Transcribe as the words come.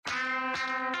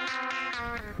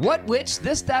What, which,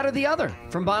 this, that, or the other?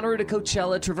 From Bonnaroo to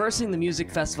Coachella, traversing the music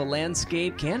festival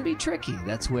landscape can be tricky.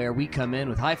 That's where we come in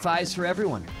with high fives for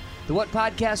everyone. The What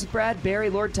Podcast with Brad, Barry,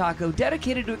 Lord Taco,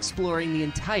 dedicated to exploring the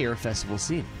entire festival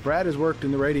scene. Brad has worked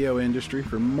in the radio industry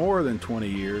for more than 20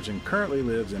 years and currently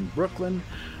lives in Brooklyn,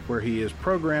 where he is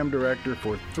program director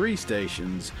for 3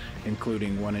 stations,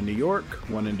 including one in New York,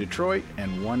 one in Detroit,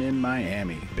 and one in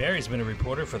Miami. Barry's been a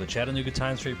reporter for the Chattanooga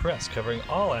Times-Free Press, covering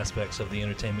all aspects of the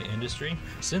entertainment industry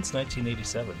since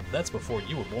 1987. That's before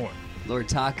you were born. Lord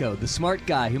Taco, the smart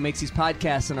guy who makes these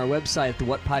podcasts on our website at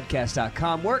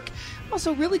thewhatpodcast.com work.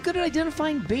 Also really good at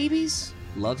identifying babies,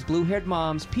 loves blue-haired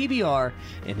moms, PBR,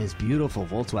 and his beautiful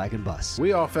Volkswagen bus.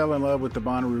 We all fell in love with the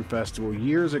Bonnaroo Festival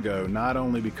years ago, not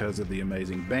only because of the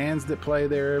amazing bands that play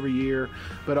there every year,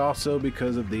 but also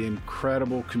because of the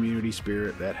incredible community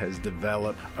spirit that has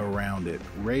developed around it.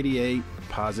 Radiate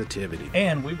positivity.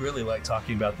 And we really like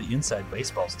talking about the inside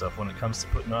baseball stuff when it comes to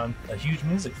putting on a huge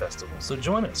music festival. So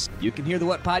join us. You can hear the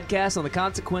What Podcast on the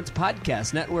Consequence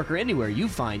Podcast Network or anywhere you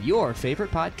find your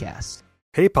favorite podcasts.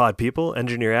 Hey pod people,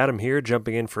 Engineer Adam here,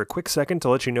 jumping in for a quick second to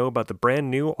let you know about the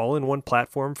brand new all-in-one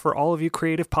platform for all of you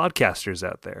creative podcasters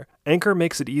out there. Anchor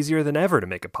makes it easier than ever to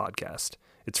make a podcast.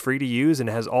 It's free to use and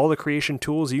has all the creation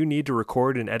tools you need to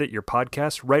record and edit your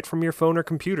podcast right from your phone or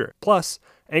computer. Plus,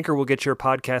 Anchor will get your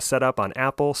podcast set up on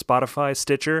Apple, Spotify,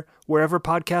 Stitcher, wherever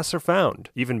podcasts are found.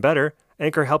 Even better,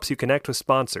 Anchor helps you connect with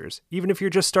sponsors, even if you're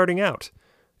just starting out.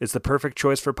 It's the perfect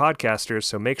choice for podcasters,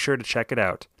 so make sure to check it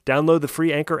out. Download the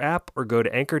free Anchor app or go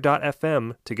to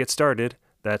anchor.fm to get started.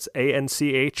 That's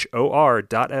ANCHOR.fm.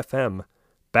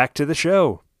 Back to the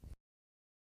show.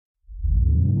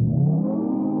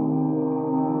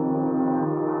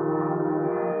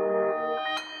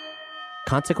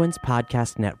 Consequence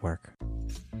Podcast Network.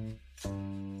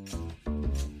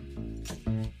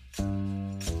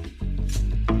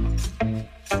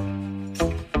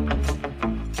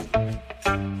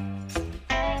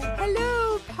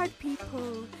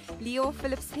 Lior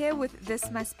Phillips here with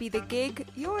This Must Be the Gig,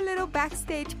 your little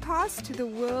backstage pass to the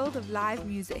world of live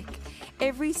music.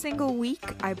 Every single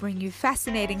week, I bring you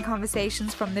fascinating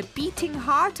conversations from the beating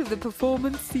heart of the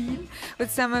performance scene with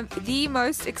some of the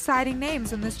most exciting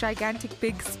names on this gigantic,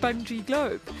 big, spongy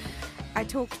globe. I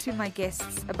talk to my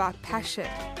guests about passion.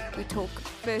 We talk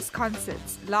first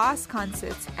concerts, last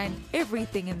concerts, and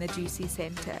everything in the juicy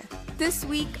center. This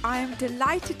week, I am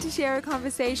delighted to share a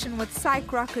conversation with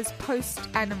psych rockers Post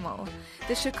Animal.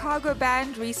 The Chicago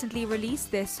band recently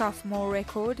released their sophomore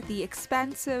record, the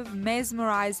expansive,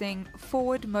 mesmerizing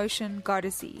Forward Motion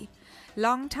Goddessy.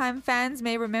 Longtime fans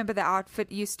may remember the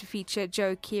outfit used to feature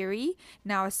Joe Keery,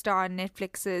 now a star on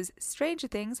Netflix's Stranger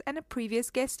Things and a previous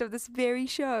guest of this very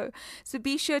show. So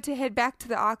be sure to head back to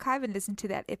the archive and listen to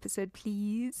that episode,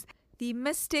 please. The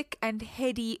mystic and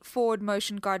heady Forward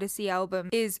Motion Goddessy album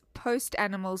is Post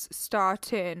Animal's Star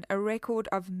Turn, a record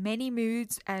of many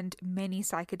moods and many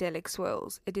psychedelic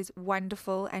swirls. It is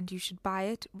wonderful and you should buy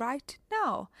it right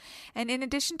now. And in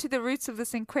addition to the roots of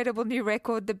this incredible new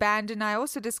record, the band and I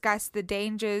also discussed the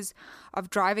dangers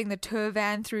of driving the tour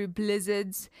van through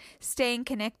blizzards, staying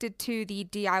connected to the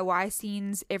DIY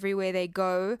scenes everywhere they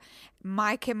go,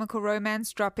 My Chemical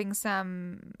Romance dropping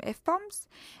some F-bombs,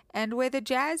 and whether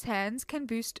jazz hands can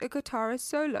boost a guitarist's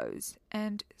solos,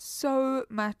 and so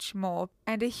much more.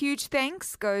 And a huge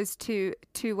thanks goes to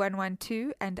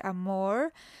 2112 and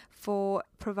Amor for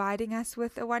providing us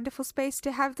with a wonderful space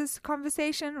to have this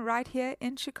conversation right here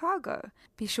in Chicago.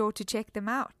 Be sure to check them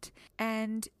out.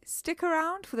 And stick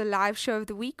around for the live show of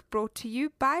the week brought to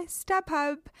you by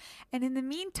StubHub. And in the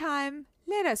meantime,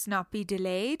 let us not be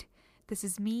delayed. This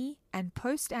is me and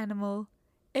Post Animal.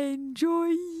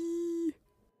 Enjoy!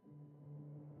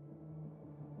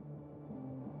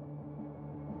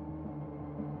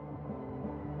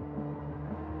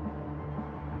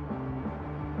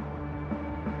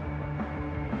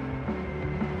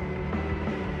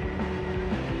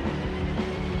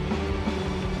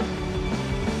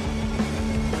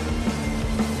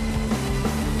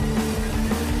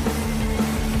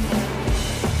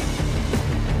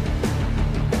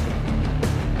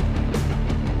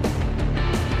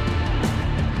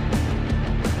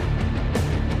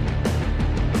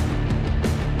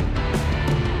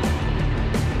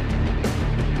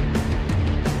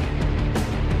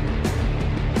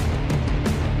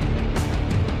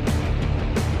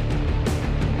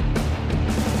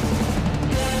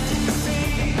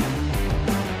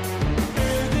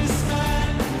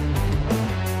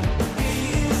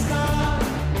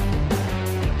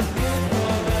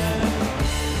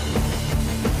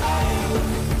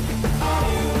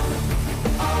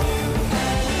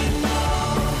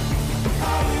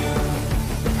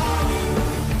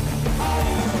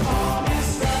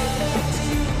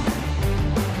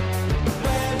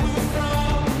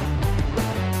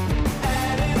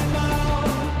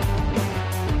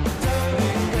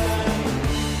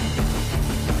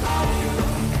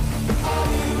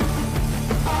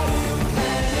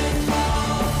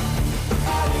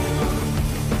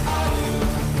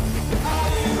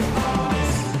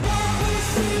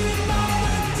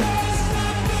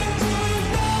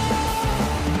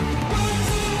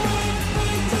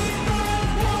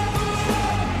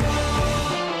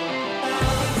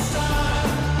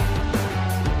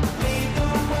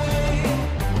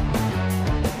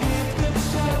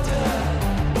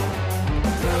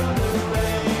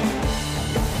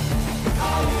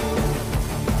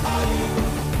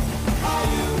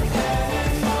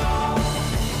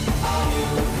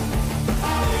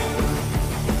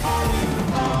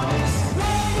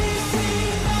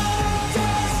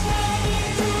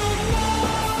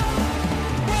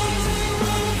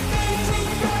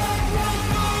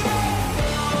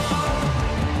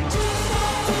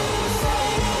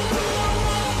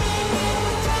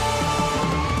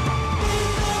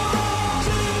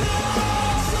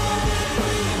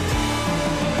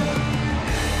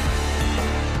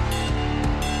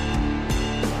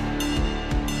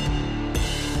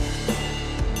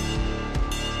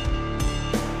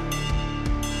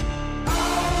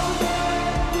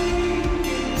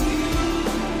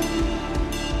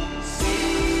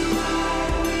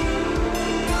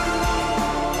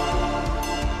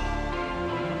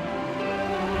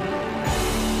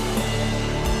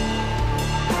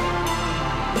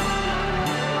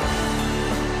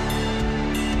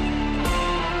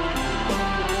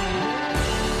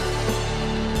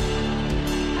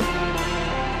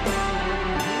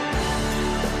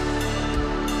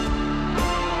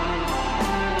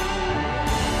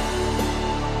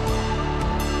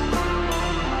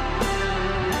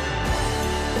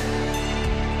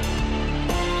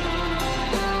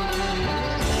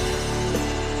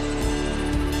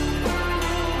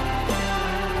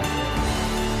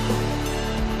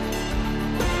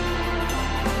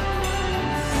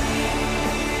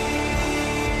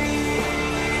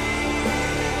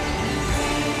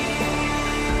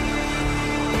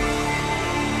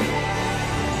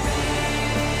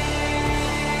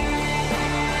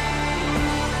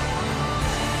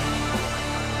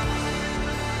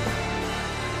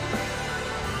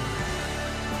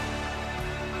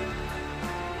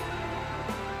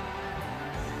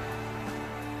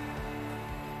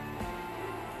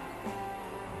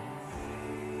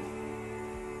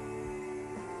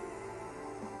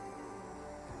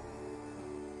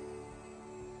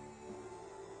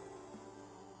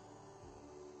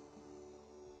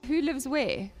 who lives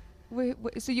where?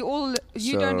 So you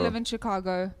don't live in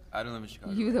Chicago. I don't live in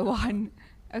Chicago. You're the one.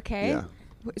 Okay. Yeah.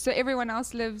 So everyone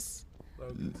else lives.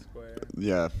 Logan Square.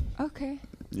 Yeah. Okay.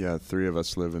 Yeah, 3 of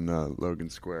us live in Logan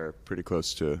Square, pretty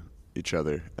close to each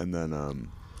other. And then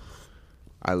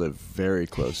I live very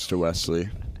close to Wesley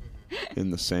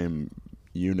in the same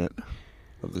unit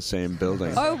of the same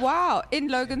building. Oh, wow. In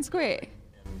Logan Square.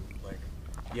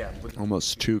 Yeah.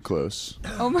 Almost too close.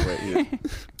 Oh, my. But, yeah.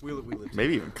 We live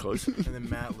Maybe even closer. and then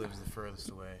Matt lives the furthest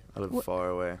away. I live far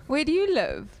away. Where do you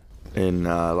live? In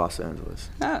Los Angeles.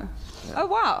 Oh. Oh,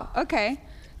 wow. Okay.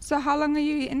 So how long are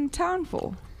you in town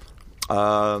for?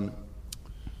 A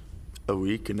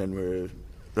week, and then we're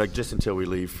just until we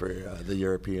leave for the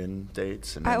European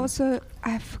dates. And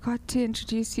I forgot to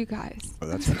introduce you guys. Oh,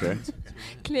 that's okay.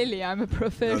 Clearly, I'm a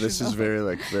professional. No, this is very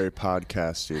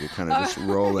podcasty to kind of just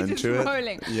roll into it.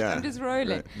 Rolling. Yeah. I'm just rolling.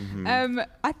 Right. Mm-hmm.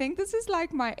 I think this is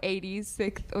like my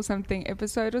 86th or something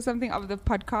episode or something of the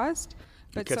podcast.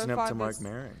 You're But catching so up far to Mark this-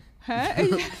 Maron. Huh?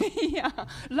 Yeah.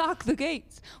 Lock the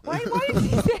gates. Why did he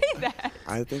say that?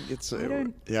 I think it's... I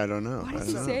don't know. Why does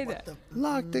he say that?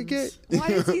 Lock the gate. Why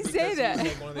does he say that?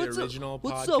 One of the original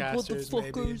what's up, podcasters,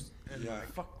 maybe. And Yeah.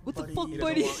 What the fuck, He doesn't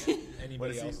buddy? want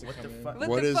anybody else to come in.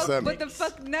 What is that? What the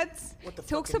fuck nuts? What the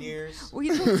Talks fucking ab- ears? Well,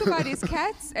 he talks about his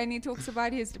cats and he talks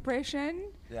about his depression.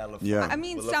 Yeah. I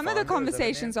mean, some of the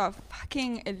conversations are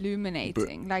fucking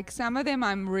illuminating. Like, some of them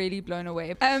I'm really blown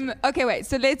away. Okay, wait.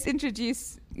 So let's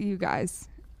introduce you guys.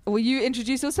 Will you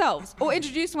introduce yourselves? Or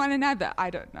introduce one another? I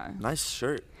don't know. Nice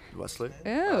shirt, Wesley.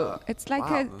 Oh, it's like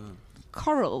wow. a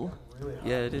coral.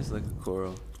 Yeah, it is like a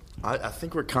coral. I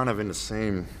think we're kind of in the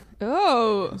same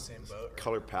Oh.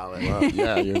 color palette. Wow,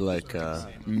 yeah, you're like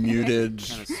muted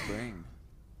Kind of spring.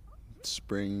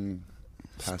 spring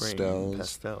Spring pastels.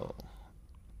 pastel.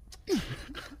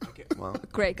 Well,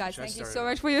 Great, guys. Thank you so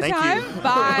much for your Thank time. you.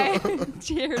 Bye.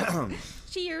 Cheers.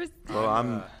 Cheers.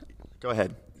 well, Go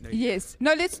ahead. Yes.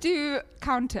 No, let's do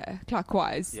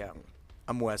counterclockwise. Yeah.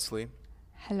 I'm Wesley.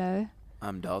 Hello.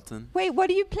 I'm Dalton. Wait, what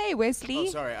do you play, Wesley? Oh,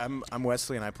 sorry. I'm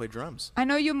Wesley and I play drums. I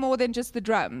know you're more than just the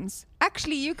drums.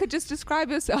 Actually, you could just describe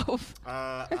yourself.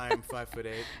 I'm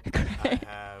 5'8". Great.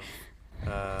 I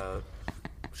have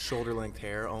shoulder-length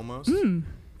hair almost,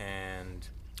 and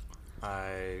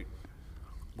I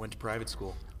went to private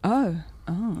school. Oh.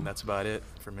 And that's about it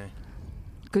for me.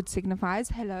 Good signifies.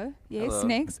 Hello. Yes, Hello.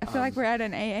 next. I feel like we're at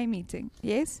an AA meeting.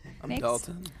 Yes, I'm next.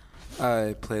 Dalton.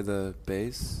 I play the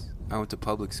bass. I went to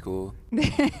public school.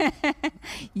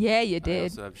 Yeah, you I did.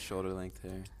 also have shoulder length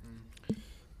hair.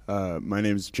 My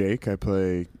name's Jake. I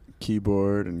play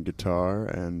keyboard and guitar,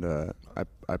 and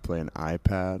I play an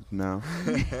iPad now.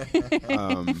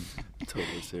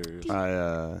 Totally serious.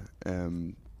 I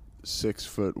am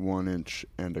 6'1"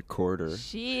 and a quarter.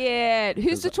 Shit.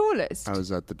 Who's the tallest? I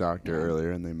was at the doctor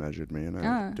earlier, and they measured me, and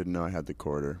I Oh. didn't know I had the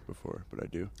quarter before, but I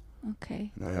do.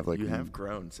 Okay. And I have like You have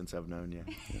grown since I've known you.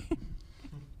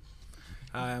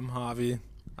 Hi, I'm Javi.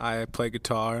 I play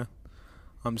guitar.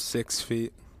 I'm 6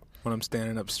 feet when I'm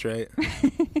standing up straight.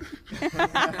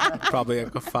 Probably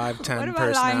like a 5'10" What about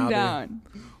personality. lying down?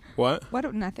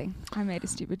 What? Nothing. I made a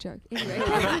stupid joke. Anyway.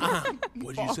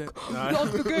 What did you say?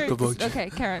 Lock the gates. The book. Okay,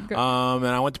 Karen, go. And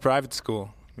I went to private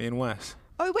school. Me and Wes.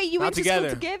 Oh, wait, you not went to together.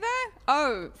 school together?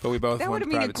 Oh. But we both That would went have to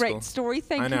been a private great school. story.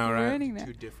 Thank I know, you for right? ruining that.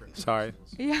 Two different. Sorry.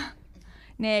 Yeah.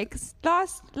 Next.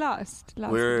 Last.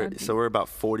 We're about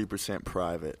 40%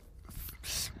 private.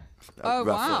 Oh,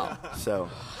 roughly. wow. So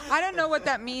I don't know what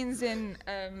that means in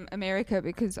America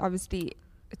because obviously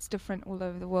it's different all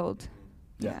over the world.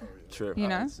 Yeah. true. You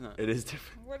know? It's not. It is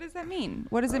different. What does that mean?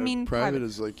 What does it mean? Private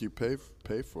is like you pay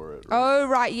for it. Right? Oh,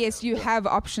 right. Yes, you have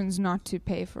options not to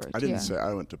pay for it. I didn't yeah. say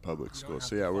I went to public school,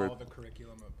 so yeah, we're. All the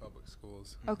curriculum of public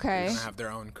schools. Okay. They have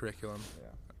their own curriculum.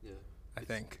 Yeah. I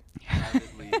think.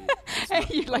 Privately,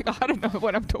 You're like, I don't know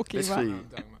what I'm talking Basically,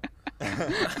 about.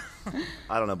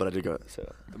 I don't know, but I did go.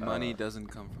 So the money doesn't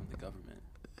come from the government.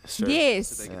 sure. Yes.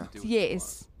 So they can do what they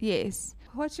Yes.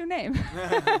 What's your name?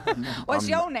 What's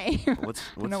your name? What's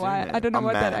I don't know your why. name? I don't know I'm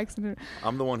what that Matt. accent is.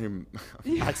 I'm the one who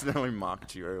accidentally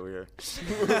mocked you earlier,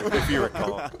 if you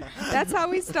recall. That's how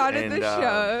we started And, the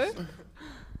show.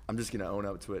 I'm just gonna own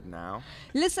up to it now.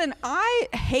 Listen, I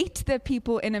hate that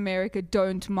people in America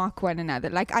don't mock one another.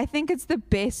 Like, I think it's the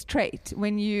best trait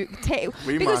when you take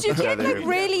We because you mock each get other like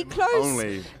really close.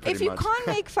 only, pretty If you much. can't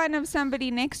make fun of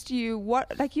somebody next to you,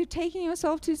 what like you're taking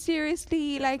yourself too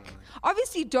seriously. Like,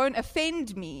 obviously, don't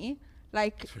offend me.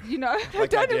 Like, you know,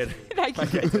 Like I don't did. like,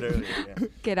 Like I did earlier. Yeah.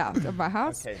 get out of my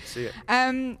house. Okay, see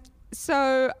ya.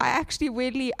 So I actually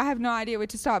weirdly, I have no idea where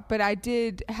to start, but I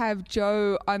did have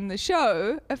Joe on the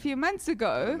show a few months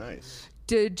ago. Nice.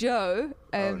 Joe,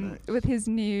 nice. with his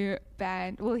new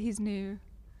band, his new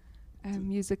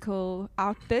musical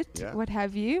outfit, what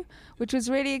have you, which was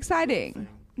really exciting.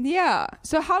 Yeah.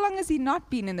 So how long has he not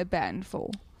been in the band for?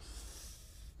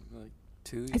 Like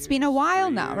 2 years. It's been a while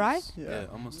 3 now, years. right? Yeah,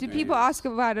 almost. Do 3 people years. ask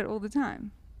about it all the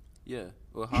time? Yeah.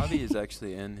 Well, Javi is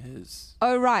actually in his.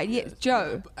 Oh, right. Yeah,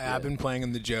 Joe. I've been playing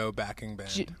in the Joe backing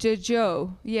band.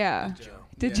 Joe. Yeah. Yeah.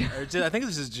 Or I think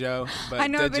this is Joe, but I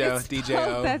know, but Joe, it's DJ spelled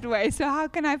O. that way, so how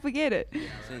can I forget it? I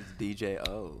think it's DJ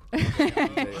O.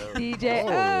 DJ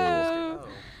O.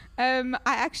 I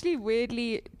actually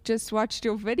weirdly just watched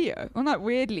your video. Well, not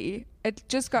weirdly. It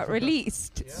just got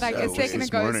released like a second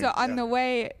ago. morning. So on the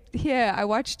way here, I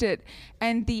watched it.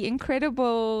 And the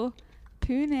incredible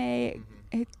Pune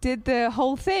it did the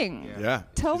whole thing. Yeah.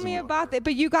 Tell me about that.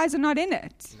 But you guys are not in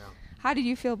it. No. How did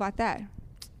you feel about that?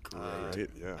 Great,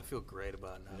 yeah. I feel great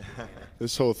about not being in it.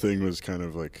 This whole thing was kind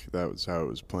of like that was how it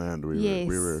was planned. We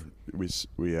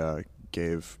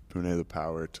gave Pune the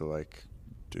power to like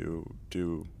do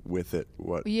with it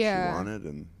what she wanted,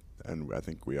 and I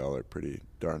think we all are pretty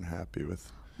darn happy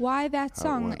with. Why that how it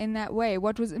song went. in that way?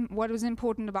 What was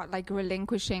important about like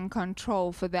relinquishing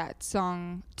control for that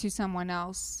song to someone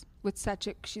else with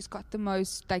she's got the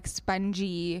most like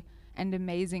spongy and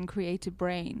amazing creative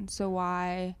brain. So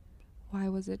why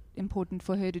was it important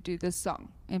for her to do this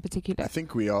song in particular? I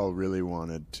think we all really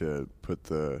wanted to put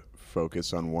the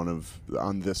focus on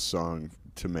this song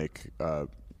to make.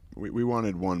 We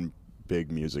wanted one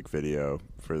big music video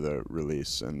for the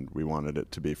release, and we wanted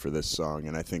it to be for this song.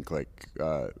 And I think like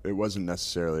it wasn't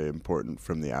necessarily important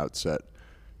from the outset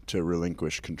to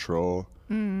relinquish control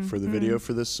for the video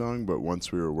for this song, but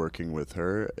once we were working with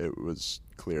her, it was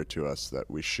clear to us that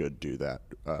we should do that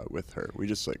with her. We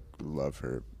just like love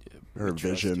her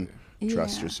vision,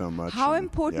 trust her so much. How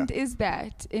important is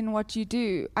that in what you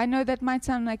do? I know that might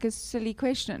sound like a silly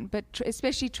question, but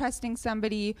especially trusting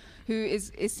somebody who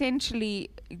is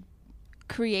essentially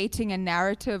creating a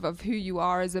narrative of who you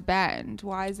are as a band.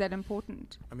 Why is that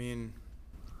important? I mean,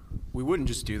 we wouldn't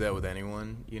just do that with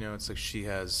anyone. You know, it's like she's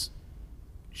just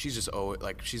she's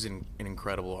an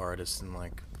incredible artist, and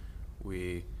like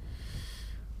we've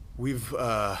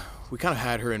kind of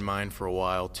had her in mind for a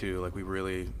while too. Like we've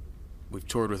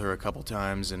toured with her a couple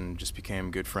times and just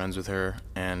became good friends with her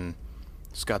and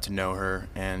just got to know her.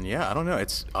 And yeah, I don't know,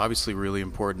 it's obviously really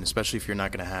important, especially if you're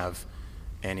not going to have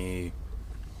any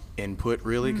input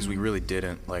really, because we really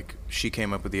didn't. Like she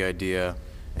came up with the idea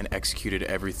and executed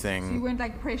everything. So you weren't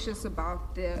like precious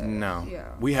about the... No.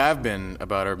 Yeah. We have been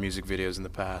about our music videos in the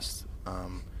past.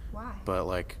 Why? But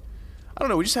like, I don't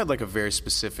know, we just had like a very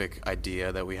specific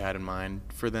idea that we had in mind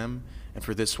for them. And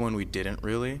for this one, we didn't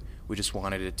really. We just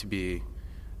wanted it to be,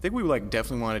 I think we like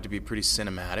definitely wanted it to be pretty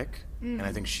cinematic. And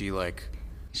I think she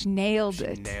nailed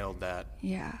it. Nailed that.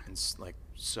 Yeah. It's like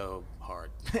so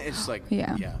hard. It's like,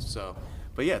 yeah. So,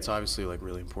 but yeah, it's obviously like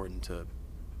really important to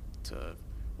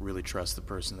really trust the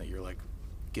person that you're like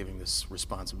giving this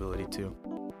responsibility to.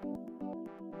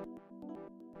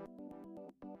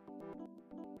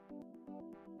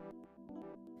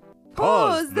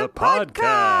 Pause the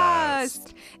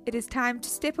podcast! It is time to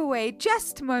step away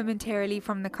just momentarily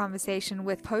from the conversation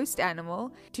with host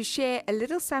Animal to share a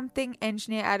little something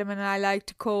Engineer Adam and I like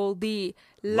to call the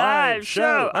live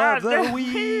show of the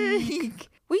week.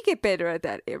 We get better at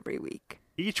that every week.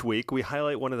 Each week, we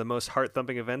highlight one of the most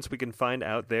heart-thumping events we can find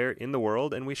out there in the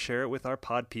world, and we share it with our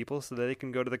pod people so that they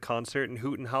can go to the concert and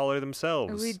hoot and holler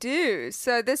themselves. We do.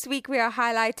 So this week we are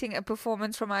highlighting a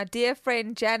performance from our dear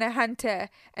friend Jana Hunter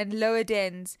and Lower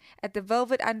Dens at the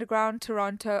Velvet Underground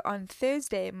Toronto on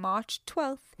Thursday, March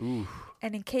 12th. Ooh.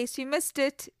 And in case you missed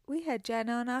it, we had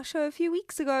Jana on our show a few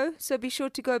weeks ago, so be sure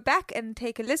to go back and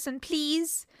take a listen,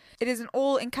 please. It is an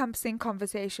all-encompassing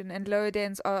conversation, and Lower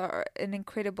Dens are an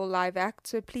incredible live act,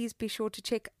 so please be sure to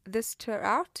check this tour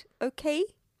out, okay?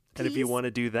 And if you want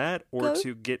to do that, or go.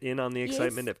 to get in on the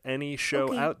excitement of any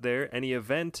show out there, any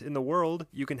event in the world,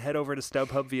 you can head over to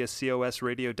StubHub via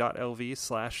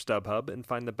cosradio.lv/StubHub and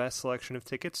find the best selection of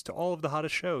tickets to all of the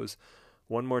hottest shows.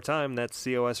 One more time, that's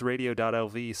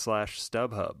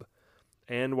cosradio.lv/StubHub.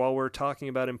 And while we're talking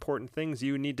about important things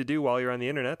you need to do while you're on the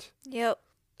internet, Yep.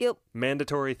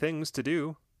 mandatory things to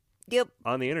do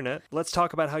on the internet, let's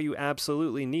talk about how you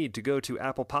absolutely need to go to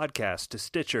Apple Podcasts, to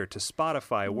Stitcher, to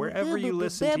Spotify, wherever you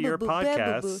listen to your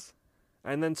podcasts,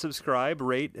 and then subscribe,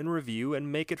 rate, and review,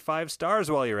 and make it 5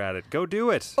 stars while you're at it. Go do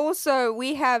it. Also,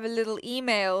 we have a little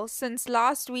email. Since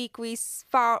last week, we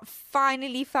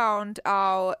finally found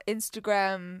our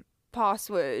Instagram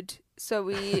password. So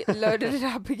we loaded it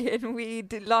up again. We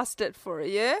lost it for a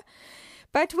year.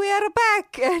 But we are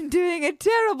back and doing a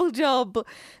terrible job.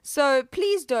 So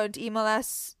please don't email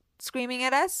us screaming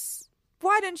at us.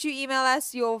 Why don't you email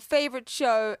us your favorite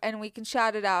show and we can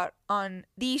shout it out on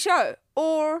the show,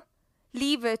 or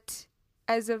leave it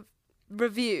as a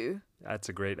review. That's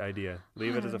a great idea.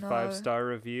 Leave it as a know. 5-star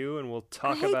review and we'll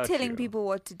talk I hate about telling you. people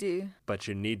what to do. But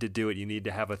you need to do it. You need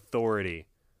to have authority.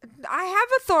 I have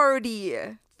authority.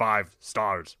 5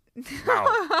 stars. No,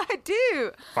 I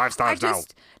do. 5 stars now.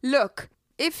 Look,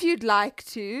 if you'd like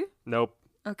to. Nope.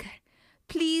 Okay.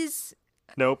 Please.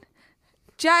 Nope.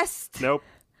 Just. Nope.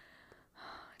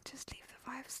 Just leave the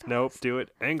 5 stars. Nope. Do it.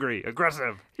 Angry.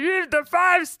 Aggressive. Leave the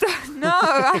 5 stars. No,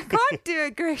 I can't do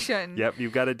aggression. Yep.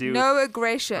 You've got to do. No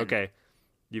aggression. Okay.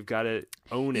 You've got to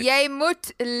own it. Jy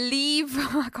moet leave.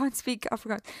 I can't speak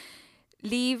Afrikaans.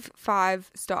 Leave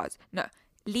 5 stars. No.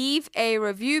 Leave a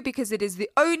review because it is the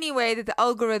only way that the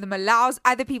algorithm allows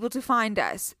other people to find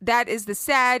us. That is the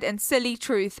sad and silly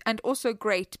truth, and also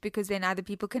great because then other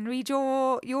people can read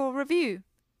your review.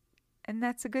 And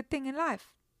that's a good thing in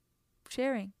life.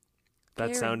 Sharing. That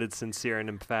Caring. sounded sincere and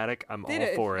emphatic. I'm Did all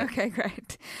it? for it. Okay,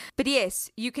 great. But yes,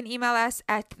 you can email us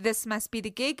at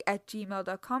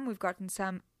thismustbethegig@gmail.com. We've gotten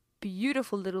some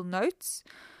beautiful little notes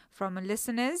from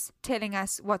listeners telling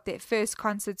us what their first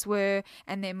concerts were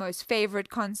and their most favorite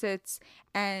concerts,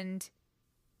 and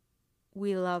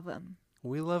we love them.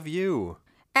 We love you.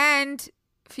 And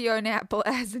Fiona Apple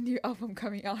has a new album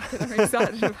coming out that I'm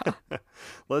excited about.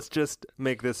 Let's just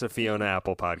make this a Fiona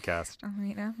Apple podcast. I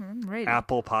mean, I'm ready.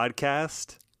 Apple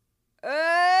podcast?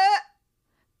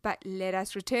 But let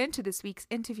us return to this week's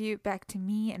interview. Back to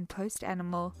me and Post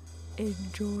Animal.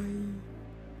 Enjoy.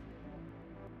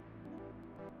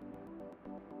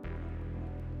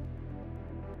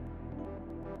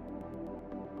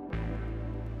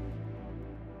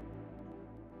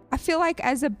 I feel like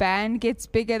as a band gets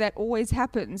bigger, that always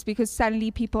happens because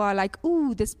suddenly people are like,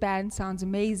 ooh, this band sounds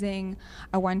amazing.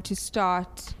 I want to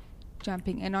start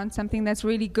jumping in on something that's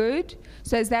really good.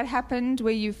 So has that happened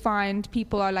where you find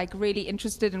people are like really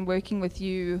interested in working with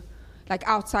you, like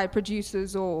outside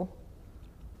producers or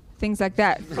things like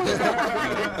that?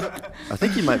 I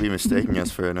think you might be mistaking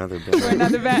us for another band. For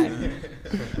another band.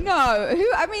 No,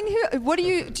 what do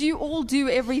you all do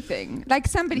everything? Like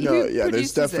somebody who yeah, there's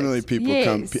produces definitely it. people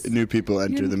Yes. new people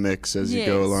enter the mix as you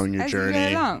go along your as you go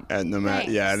journey. along. And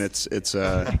and it's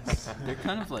They're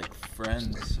kind of like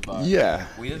friends. Yeah.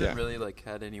 We haven't really like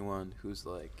had anyone who's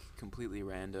like completely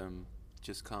random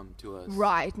just come to us.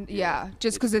 Right, yeah.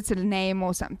 Just because it's a name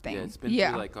or something. Yeah, it's been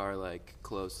through like our like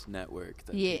close network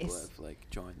that people have like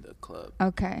joined the club.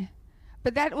 Okay.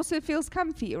 But that also feels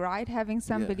comfy, right? Having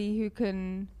somebody who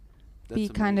can be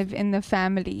That's kind of in the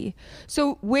family.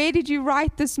 So where did you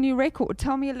write this new record?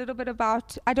 Tell me a little bit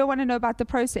about, I don't want to know about the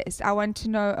process. I want to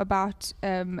know about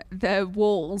the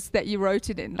walls that you wrote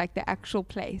it in, like the actual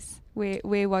place.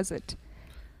 Where was it?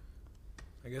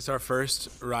 I guess our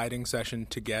first writing session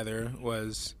together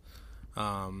was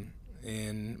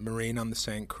in Marine on the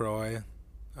St. Croix,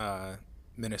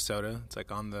 Minnesota. It's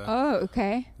like on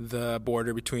the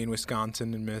border between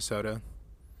Wisconsin and Minnesota,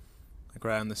 like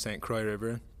right on the St. Croix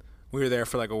River. We were there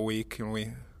for like a week and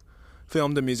we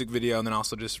filmed a music video and then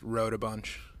also just wrote a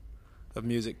bunch of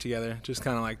music together. Just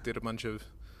kind of like brought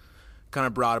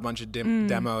a bunch of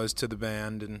demos to the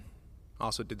band and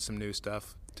also did some new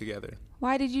stuff together.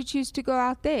 Why did you choose to go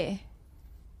out there?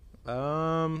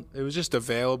 It was just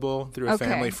available through a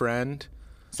family friend.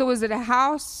 So was it a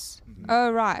house? Mm-hmm.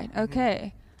 Oh, right.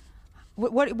 Okay.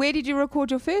 Where did you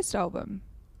record your first album?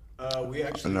 We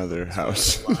actually another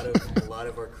house. A lot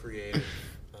of our creative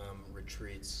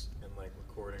retreats and like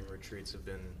recording retreats have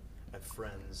been at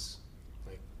friends,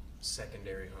 like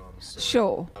secondary homes. So,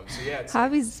 sure. So yeah, it's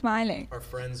Harvey's like smiling. Our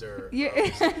friends are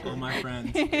all my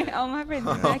friends. All my friends.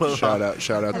 Exactly. Shout out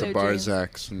Hello, to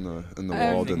Barzak's and the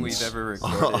Waldens. We've ever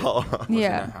recorded was in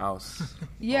a house.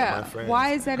 Yeah.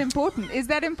 Why is that important? Is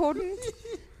that important?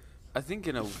 I think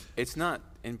it's not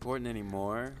important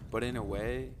anymore, but in a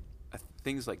way,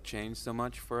 things like changed so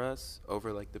much for us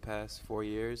over like the past 4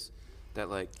 years that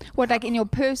like. What, like in your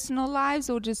personal lives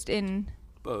or just in?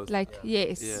 Both. Like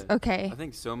yes. Yeah. Okay. I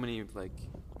think so many like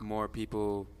more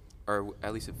people, or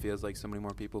at least it feels like so many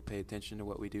more people pay attention to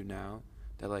what we do now.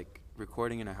 That like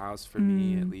recording in a house for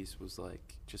me at least was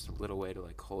like just a little way to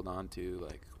like hold on to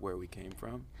like where we came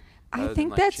from. I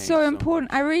think that's so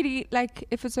important. I really, like,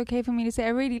 if it's okay for me to say, I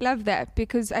really love that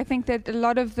because I think that a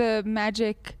lot of the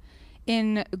magic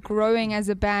in growing as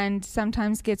a band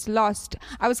sometimes gets lost.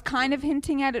 I was kind of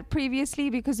hinting at it previously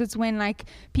because it's when, like,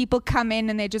 people come in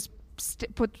and they're just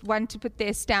want to put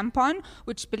their stamp on,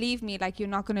 which, believe me, like, you're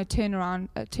not going to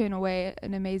turn away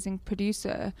an amazing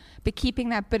producer. But keeping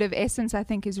that bit of essence, I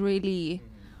think, is really,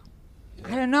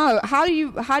 I don't know. How do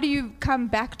you come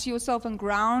back to yourself and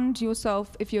ground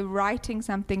yourself if you're writing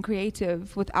something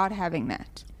creative without having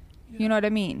that? You know what I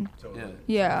mean? Totally.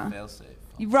 Yeah. Fail-safe.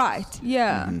 Right.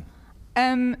 Yeah.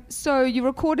 So you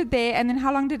recorded there, and then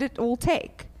how long did it all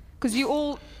take? Because you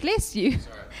all, bless you.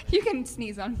 You can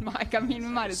sneeze on mic. I mean, we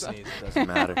might as well. It doesn't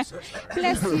matter.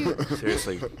 Bless you.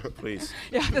 Seriously, please.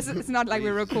 Yeah, it's not like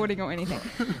we're recording or anything.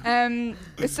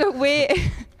 So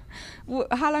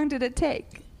how long did it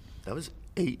take? That was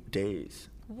 8 days.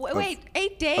 Wait,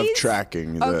 8 days? Of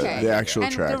tracking, the actual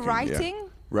and tracking. And the writing? Yeah.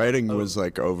 Writing was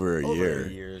like over a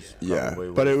year. Yeah,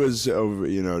 but it was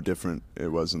over, different. It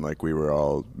wasn't like we were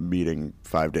all meeting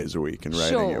 5 days a week and writing.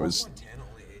 Sure. It was.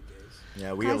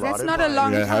 Yeah, we Guys, allotted that's not a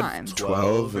long time. Had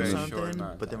 12 or and something,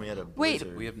 but then we had a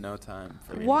blizzard. We have no time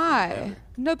for anything Why? ever.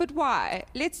 No, but why?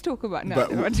 Let's talk about But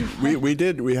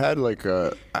we had like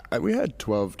we had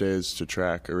 12 days to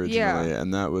track originally,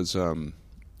 and that was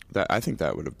I think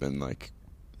that would have been like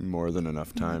more than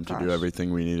enough time to do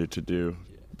everything we needed to do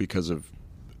because of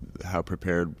how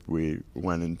prepared we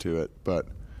went into it. But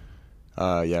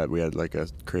we had like a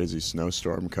crazy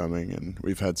snowstorm coming, and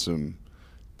we've had some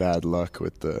bad luck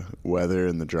with the weather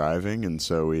and the driving, and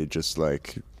so we just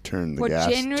like turned the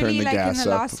gas generally, like gas in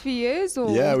the up. last few years,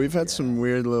 or Yeah, we've had some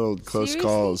weird little close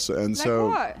calls, and like so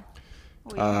what?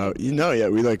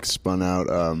 we like spun out.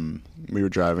 We were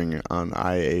driving on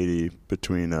I-80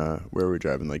 between where were we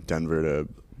driving, like Denver to,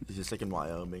 just like in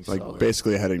Wyoming, like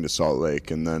basically heading to Salt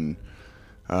Lake, and then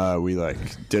we like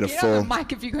did a Get full. on the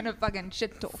mic if you're gonna fucking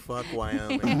shit talk. Fuck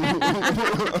Wyoming.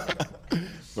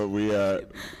 But we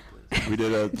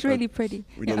did It's really pretty.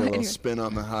 We did a little spin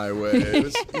on the highway. It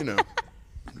was,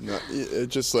 it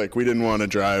just like we didn't want to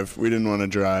drive.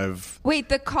 Wait,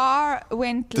 the car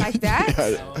went like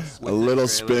that? A little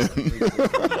spin.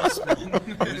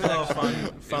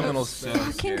 Fun little spin.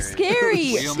 Fucking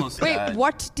scary. We almost Wait, died.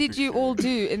 what did you all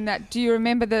do in that? Do you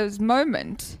remember those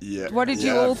moment? Yeah. What did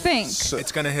you all think? So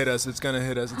It's gonna hit us. It's gonna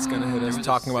hit us. It's gonna hit us.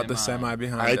 Talking about the semi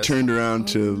behind I us. turned around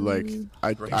to like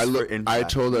I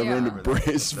told everyone to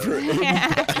brace for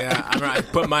impact. Yeah, I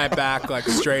put my back like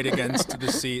straight against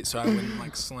the seat so I wouldn't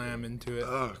like slam into it.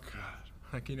 Oh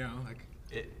god. Like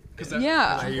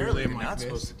Yeah. I usually am You're like not this.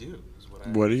 supposed to do.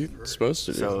 What are you supposed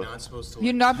to do? So- You're not supposed to.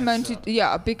 You're like, not meant tense to, up.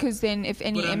 yeah, because then if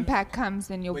any impact comes,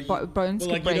 then your bones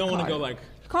could break. you don't want to hard. go like.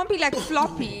 Can't be like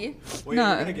floppy. Well, you're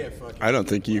No. gonna get fucking. I don't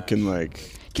think you can like.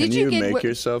 Can Did you you get make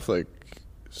yourself like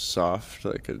soft?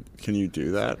 Like, can you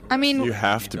do that? I mean, you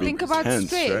have to be think about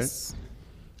tense, stress.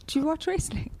 Do you watch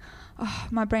wrestling? Oh,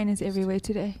 my brain is everywhere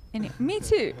today. Me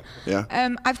too. right?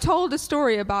 Yeah. I've told a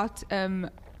story about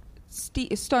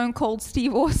Stone Cold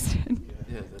Steve Austin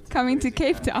Yeah, that's coming to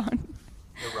crazy. Cape Town.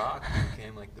 The Rock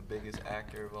became like the biggest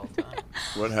actor of all time.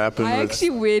 What happened? I with,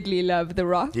 actually weirdly love The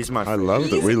Rock. He's my I favorite. love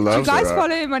that. We love You guys The Rock.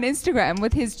 follow him on Instagram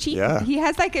with his cheat. Yeah. He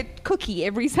has like a cookie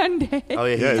every Sunday. Oh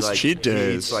yeah, Yeah, he's his like, cheat He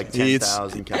days. eats like He eats-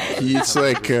 10,000 calories. He eats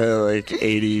like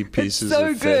 80 pieces so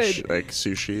of fish, good. like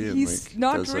sushi, and He's like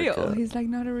not does, real. Like, He's like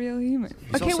not a real human.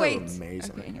 He's okay, also wait.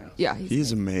 amazing. Okay, anyway. Yeah,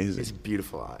 he's amazing. His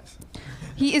beautiful eyes.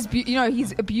 he is.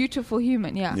 He's a beautiful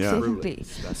human. Yeah, Yeah. definitely.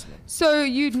 Specimen. So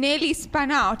you nearly spun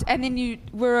out, and then you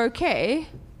were okay.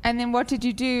 And then what did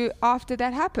you do after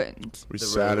that happened? We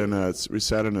sat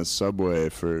in a subway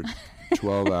for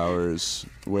 12 hours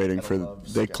waiting for.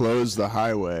 They closed the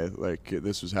highway. Like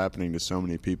this was happening to so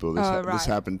many people. This, Oh, this right.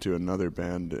 happened to another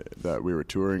band that we were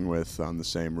touring with on the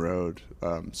same road.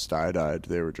 Stide-eyed.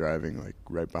 They were driving like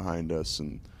right behind us,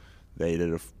 and they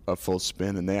did a full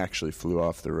spin, and they actually flew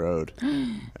off the road.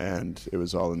 And it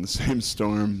was all in the same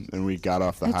storm. And we got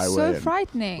off the It's highway. so and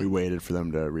frightening. We waited for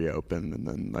them to reopen, and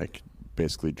then like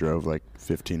basically drove like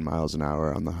 15 miles an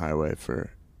hour on the highway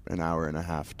for an hour and a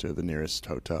half to the nearest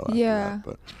hotel. After Yeah. that,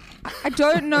 but I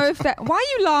don't know if that. Why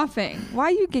are you laughing? Why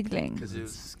are you giggling? Because it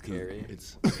was scary.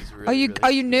 It's Are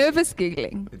you nervous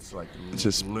giggling? it's like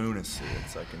Just- lunacy.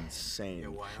 It's like insane.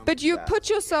 But you put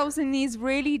yourselves in these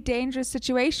really dangerous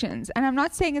situations, and I'm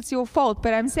not saying it's your fault,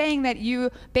 but I'm saying that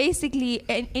you basically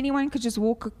anyone could just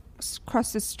walk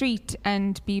across the street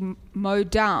and be mowed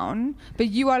down, but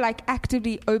you are like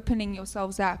actively opening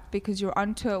yourselves up because you're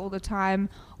on tour all the time,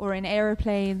 or in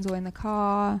airplanes, or in the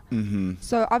car. mm-hmm.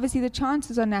 So obviously the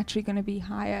chances are naturally going to be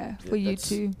higher for you that's-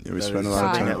 to. Yeah, we That spent a is lot of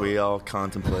something time. that we all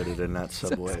contemplated in that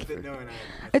subway. No, and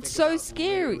I It's think so about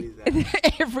scary literally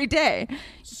that every day.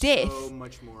 Death. so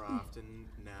much more often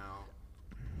now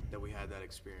that we had that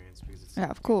experience because it's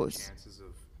Yeah, of course. chances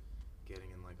of getting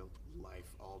in like a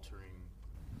life-altering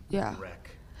Yeah.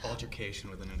 wreck. altercation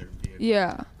with another vehicle.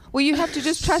 Yeah. Well, you have to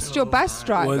just trust your bus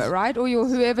driver, right? Or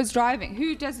whoever's driving.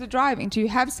 Who does the driving? Do you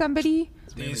have somebody?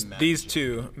 These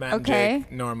two, Matt and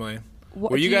Jake, normally.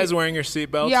 What, were you guys wearing your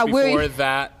seatbelts before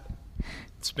that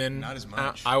spin? Not as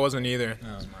much. I wasn't either.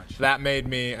 Not as much. That made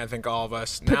me, I think all of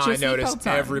us, Put now your I notice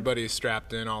seatbelts on. everybody's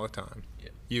strapped in all the time. Yeah.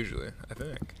 Usually, I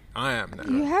think. I am now.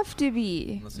 You have to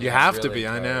be. You have to be,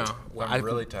 I know. When I'm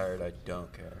really tired, I don't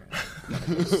care. I'm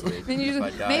gonna sleep. Then you If I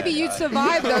just, die, maybe I you'd die.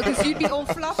 survive though, because you'd be all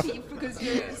floppy because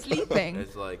you're sleeping.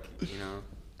 It's like,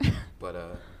 but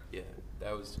yeah,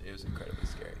 it was incredibly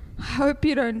scary. I hope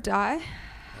you don't die.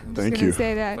 I'm just gonna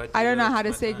say that. I don't know how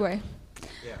to segue.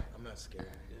 Yeah, I'm not scared.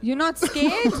 You're not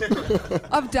scared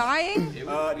of dying?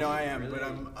 No, I am, but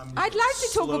I'm I'd like to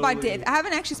talk about death. I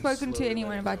haven't actually spoken to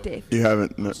anyone about death. You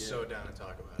haven't? No. so down to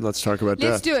talk about it. Let's talk about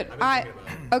Let's death. do it.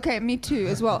 Okay, me too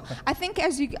as well. I think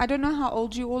I don't know how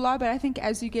old you all are, but I think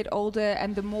as you get older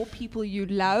and the more people you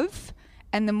love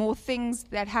and the more things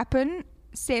that happen,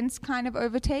 sense kind of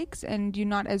overtakes and you're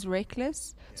not as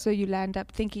reckless. Yeah. So you land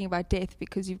up thinking about death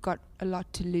because you've got a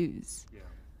lot to lose. Yeah.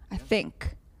 I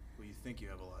think. Well, you think you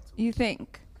have a lot to lose. You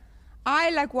think.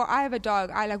 I have a dog.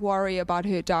 I worry about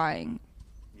her dying.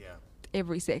 Yeah.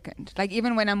 Every second. Like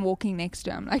even when I'm walking next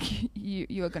to her, I'm like,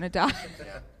 you are gonna die.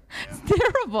 Yeah. It's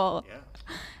terrible. Yeah.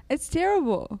 It's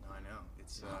terrible. No, I know.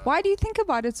 It's. Why do you think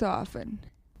about it so often?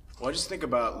 Well, I just think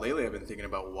about lately. I've been thinking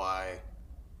about why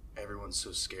everyone's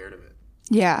so scared of it.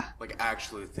 Yeah. Like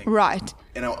actually thinking. Right.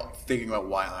 And thinking about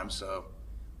why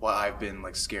I've been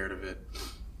like scared of it.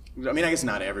 I mean, I guess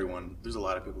not everyone. There's a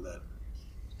lot of people that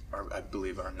I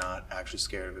believe are not actually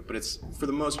scared of it, but it's for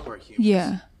the most part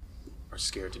humans are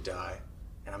scared to die,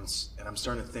 and I'm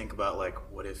starting to think about like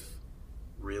what if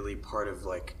really part of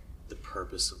like the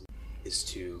purpose of is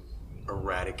to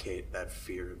eradicate that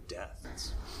fear of death.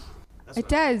 It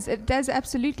does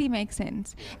absolutely make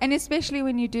sense. And especially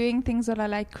when you're doing things that are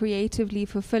like creatively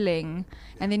fulfilling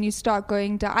and then you start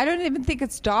going down. I don't even think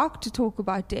it's dark to talk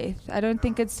about death. I don't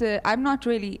think I'm not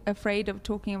really afraid of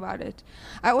talking about it.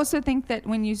 I also think that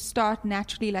when you start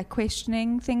naturally like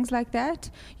questioning things like that,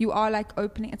 you are like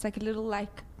opening, it's like a little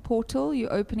like portal,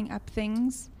 you're opening up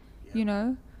things,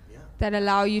 that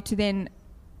allow you to then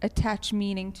attach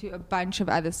meaning to a bunch of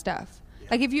other stuff.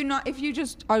 Like if you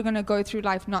just are gonna go through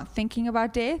life not thinking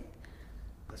about death,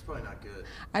 that's probably not good.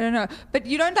 I don't know, but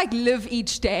you don't like live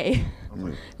each day.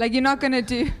 Like you're not gonna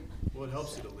do. Well, it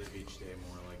helps you to live each day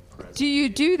more like present. Do you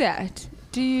do that?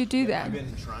 Do you do that? I've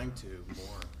been trying to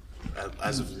more.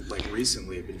 As of like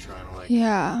recently, I've been trying to like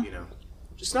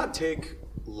just not take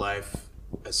life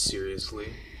as seriously,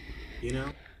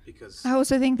 because I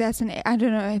also think that's I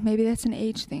don't know, maybe that's an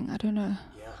age thing. I don't know.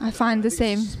 Yeah, I find the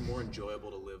same. It's just more enjoyable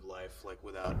to live life like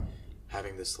without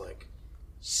having this like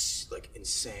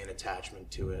insane attachment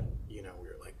to it. Where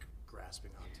you're like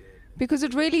grasping onto it. Because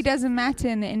it really doesn't matter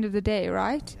in the end of the day,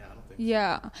 right? Yeah, I don't think so.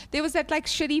 Yeah. There was that like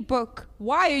shitty book.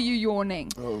 Why are you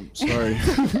yawning? Oh, sorry.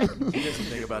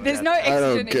 There's no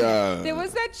explanation. There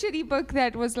was that shitty book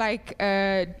that was like,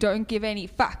 don't give any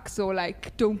fucks or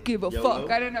like, don't give a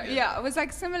fuck. I don't know. Yeah, it was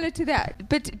like similar to that.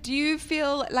 But do you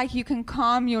feel like you can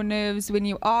calm your nerves when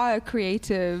you are a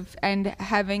creative and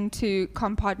having to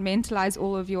compartmentalize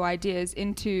all of your ideas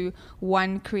into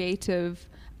one creative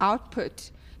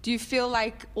output? Do you feel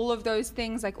like all of those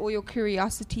things, like all your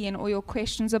curiosity and all your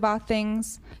questions about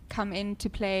things come into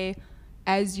play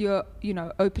as you're,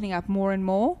 opening up more and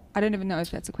more? I don't even know if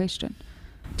that's a question.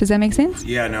 Does that make sense?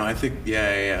 Yeah, no, I think,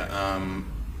 yeah.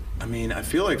 I mean, I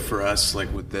feel like for us,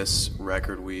 like with this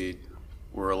record, we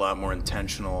were a lot more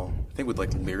intentional, I think with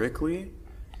like lyrically,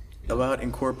 about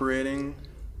incorporating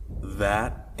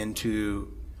that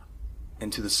into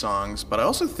the songs. But I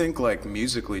also think like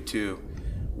musically too,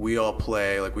 we all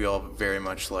very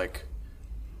much like,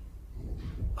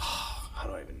 how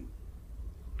do I even,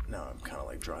 no, I'm kind of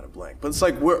like drawing a blank. But it's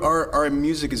like our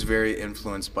music is very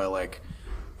influenced by like,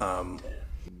 by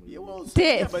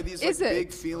these like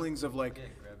big feelings of like,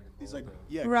 these like,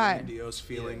 grandiose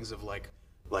feelings of like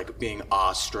being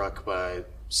awestruck by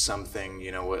something,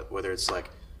 whether it's like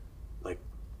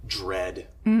dread,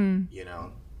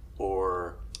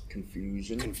 or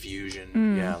confusion,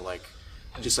 like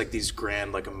just like these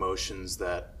grand like emotions,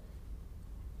 that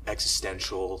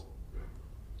existential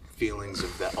feelings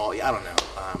of that all. I don't know.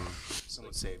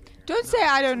 Someone save me here. Don't say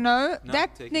I don't know.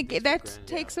 That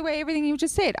takes away everything you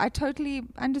just said. I totally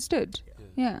understood.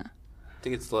 Yeah. I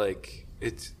think it's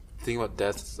thinking about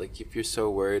death. It's like if you're so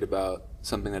worried about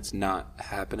something that's not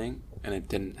happening and it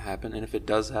didn't happen, and if it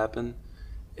does happen,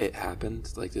 it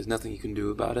happened. Like there's nothing you can do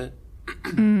about it.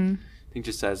 I think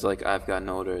just as like I've gotten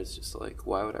older, it's just like,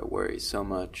 why would I worry so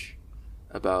much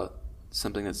about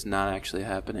something that's not actually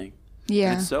happening.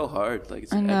 Yeah. And it's so hard. Like,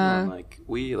 it's everyone, like,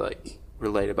 we, like,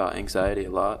 relate about anxiety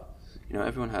a lot. You know,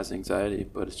 everyone has anxiety,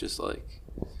 but it's just, like,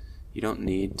 you don't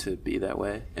need to be that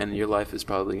way. And your life is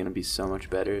probably going to be so much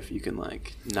better if you can,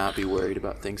 like, not be worried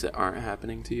about things that aren't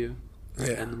happening to you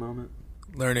in the moment.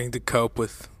 Learning to cope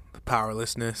with the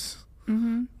powerlessness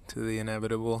to the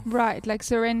inevitable. Right, like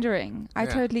surrendering. I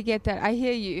totally get that. I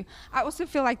hear you. I also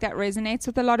feel like that resonates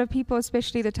with a lot of people,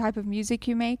 especially the type of music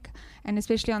you make. And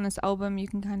especially on this album, you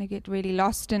can kind of get really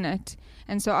lost in it.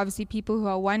 And so obviously people who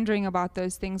are wondering about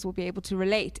those things will be able to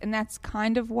relate. And that's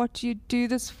kind of what you do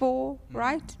this for,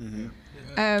 right?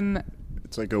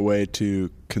 It's like a way to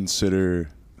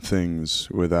consider things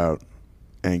without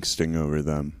angsting over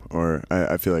them. Or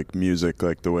I feel like music,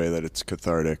 like the way that it's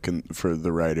cathartic and for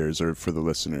the writers or for the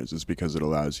listeners, is because it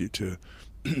allows you to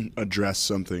address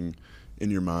something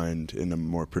in your mind in a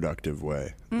more productive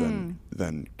way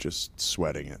than just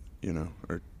sweating it, you know,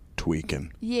 or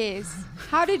tweaking. Yes.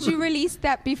 How did you release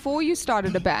that before you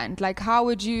started a band? Like, how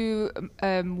would you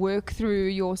work through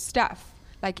your stuff?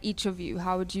 Like, each of you,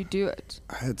 how would you do it?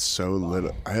 I had so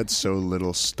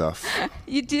little stuff.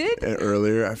 You did?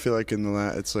 Earlier, I feel like in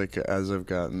the it's like as I've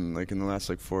gotten, like in the last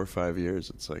like 4 or 5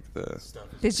 years, it's like the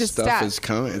stuff is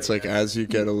coming. It's like as you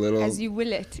get a little, as you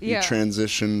will it, you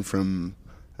transition from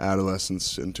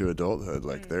adolescence into adulthood.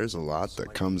 Like there's a lot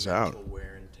that comes out.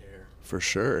 For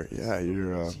sure, yeah.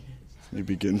 You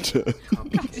begin to.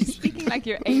 God, you're speaking like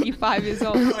you're 85 years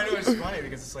old. I know, it's funny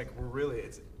because it's like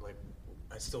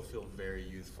I still feel very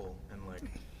youthful and like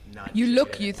not. You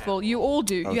look youthful. You all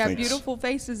do. You have beautiful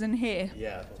faces and hair.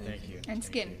 Yeah, thank you. And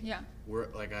skin. Yeah. We're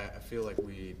like I feel like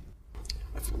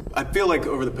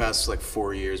over the past like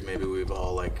 4 years, maybe we've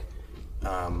all like,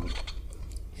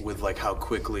 with like how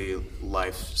quickly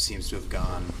life seems to have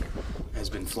has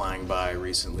been flying by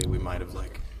recently. We might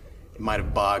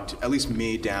have bogged at least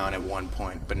me down at one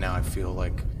point, but now I feel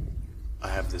like I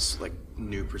have this like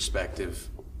new perspective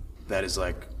that has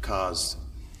like caused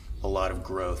a lot of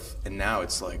growth, and now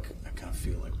it's like I kind of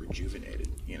feel like rejuvenated,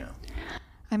 you know.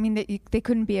 I mean, there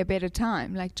couldn't be a better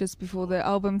time. Like just before the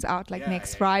album's out, like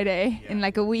next Friday, in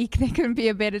like a week, there couldn't be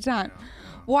a better time.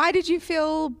 Why did you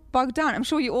feel bogged down? I'm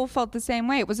sure you all felt the same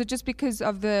way. Was it just because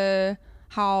of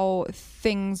how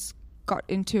things got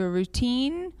into a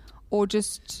routine, or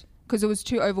just because it was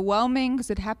too overwhelming? Because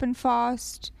it happened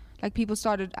fast. Like people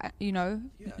started,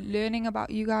 learning about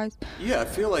you guys. Yeah, I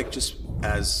feel like just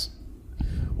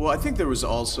I think there was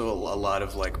also a lot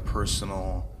of like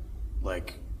personal,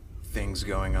 like things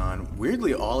going on.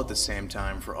 Weirdly, all at the same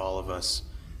time for all of us,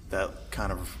 that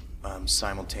kind of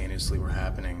simultaneously were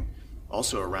happening.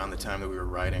 Also around the time that we were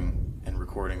writing and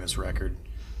recording this record,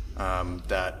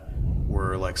 that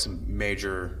were like some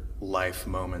major life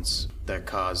moments that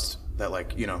caused that,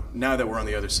 like, you know, now that we're on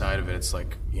the other side of it, it's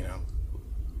like, you know,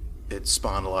 it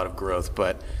spawned a lot of growth,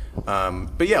 but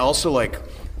yeah, also like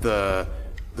the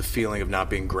feeling of not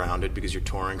being grounded because you're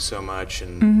touring so much,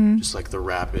 and just like the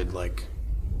rapid, like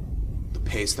the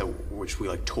pace which we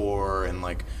like tour, and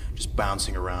like just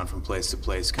bouncing around from place to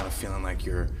place, kind of feeling like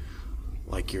you're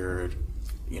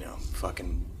you know,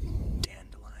 fucking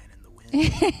dandelion in the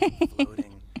wind,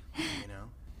 floating, you know,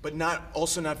 but not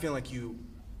feeling like you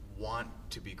want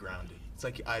to be grounded. It's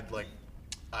like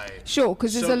sure,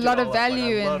 because there's a lot of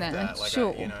value in that. Like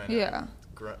sure, yeah.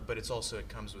 But it's also, it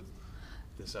comes with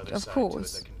this other of side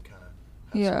course. to it that can kind of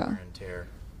have some wear and tear.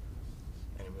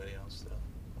 Anybody else though?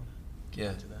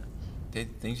 Yeah,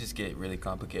 things just get really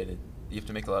complicated. You have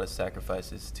to make a lot of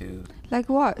sacrifices to. Like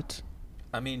what?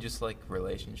 I mean, just like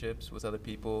relationships with other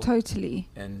people. Totally.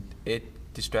 And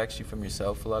it distracts you from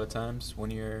yourself a lot of times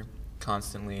when you're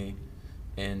constantly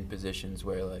in positions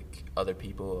where like other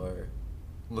people are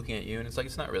looking at you, and it's like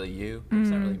it's not really you, it's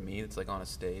not really me, it's like on a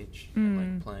stage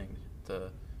and like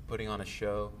putting on a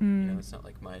show, you know, it's not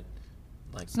like my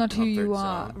like it's not who you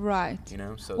are, zone, right? You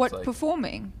know, so what, it's like,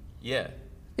 performing? Yeah.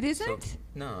 It isn't? So,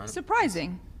 no.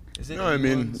 Surprising. Is it? No, I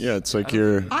mean, yeah, it's like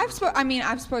you're. I've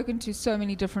spoken to so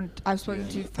many different. I've spoken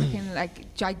to fucking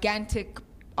like gigantic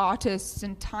artists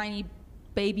and tiny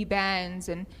baby bands,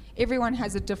 and everyone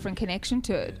has a different connection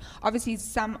to it. Obviously,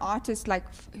 some artists like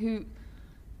who's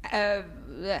I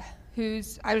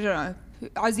don't know,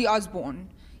 Ozzy Osbourne.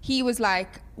 He was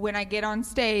like, when I get on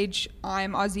stage,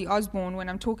 I'm Ozzy Osbourne. When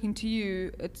I'm talking to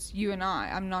you, it's you and I.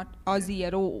 I'm not Ozzy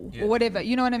at all, or whatever.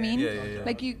 You know what I mean? Yeah.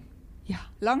 Like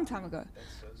long time ago.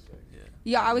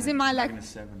 Yeah, I was in my like in the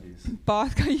 70s.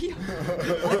 bath.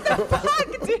 What the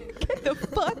fuck, dude? Get the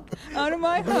fuck out of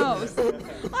my house.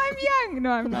 I'm young. No,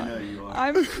 I'm not. I know you are.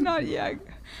 I'm not young.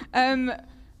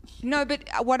 No, but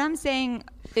what I'm saying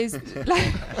is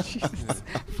like, Jesus,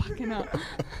 fucking hell.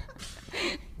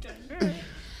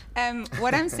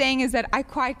 What I'm saying is that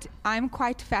I'm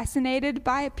quite fascinated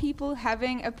by people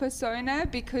having a persona,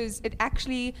 because it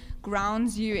actually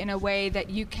grounds you in a way that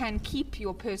you can keep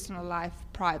your personal life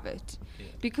private.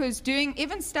 Because doing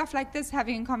even stuff like this,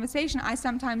 having a conversation, I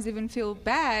sometimes even feel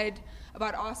bad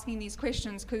about asking these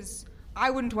questions, because I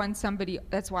wouldn't want somebody,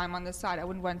 that's why I'm on this side, I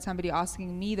wouldn't want somebody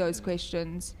asking me those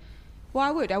questions. Well,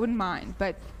 I wouldn't mind,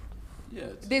 but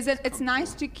it's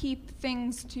nice to keep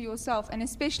things to yourself, and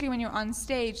especially when you're on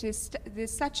stage,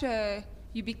 there's such a,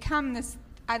 you become this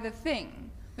other thing.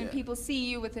 When people see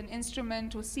you with an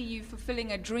instrument or see you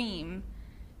fulfilling a dream,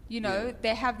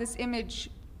 they have this image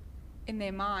in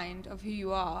their mind of who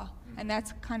you are, and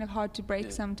that's kind of hard to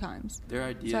break sometimes. Their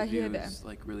idea of you is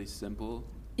like really simple,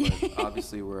 but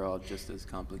obviously we're all just as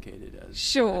complicated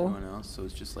as everyone else, so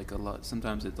it's just like a lot.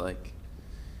 Sometimes it like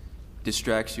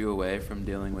distracts you away from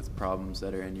dealing with problems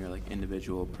that are in your like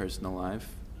individual personal life,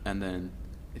 and then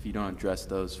if you don't address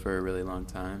those for a really long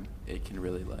time, it can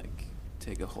really like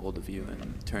take a hold of you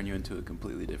and turn you into a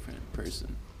completely different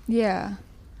person. Yeah.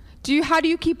 How do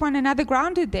you keep one another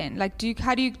grounded then? Like, do you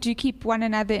keep one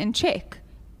another in check?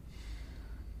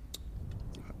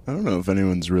 I don't know if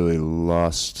anyone's really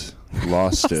lost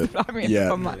it.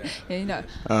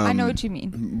 I know what you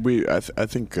mean. I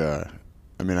think.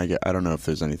 I don't know if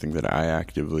there's anything that I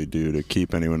actively do to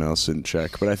keep anyone else in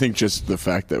check, but I think just the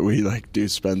fact that we like do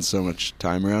spend so much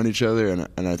time around each other,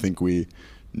 and I think we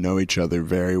know each other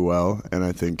very well, and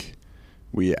I think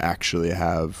we actually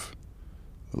have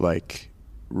like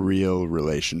real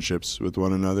relationships with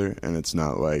one another, and it's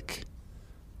not like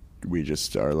we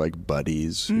just are like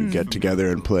buddies who get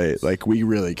together and play. Like, we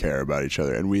really care about each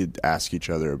other, and we ask each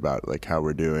other about like how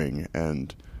we're doing,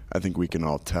 and I think we can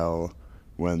all tell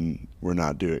when we're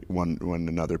not doing, when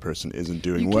another person isn't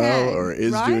doing or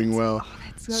is doing well. Oh,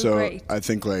 that's so great. I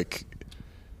think like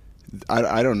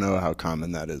I don't know how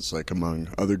common that is like among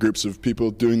other groups of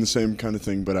people doing the same kind of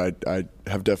thing, but I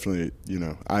have definitely,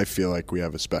 I feel like we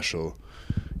have a special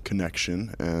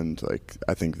connection, and like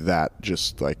I think that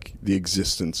just like the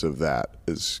existence of that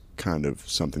is kind of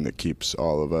something that keeps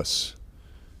all of us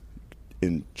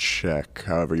in check,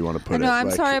 however you want to put it. No, I'm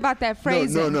sorry about that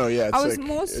phrasing. No, yeah. I was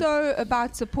more so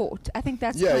about support. I think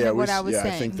that's kind of what I was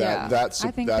saying.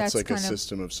 I think that's like a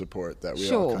system of support that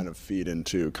we all kind of feed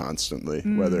into constantly,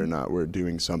 whether or not we're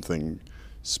doing something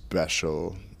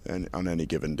special and on any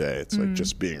given day. It's like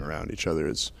just being around each other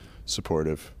is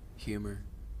supportive. Humor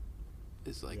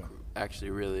is like actually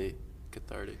really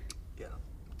cathartic. Yeah,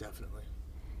 definitely.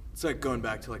 It's like going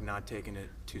back to like not taking it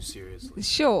too seriously.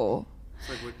 Sure. It's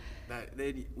like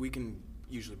we can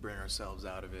usually bring ourselves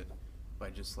out of it by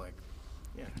just like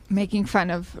making fun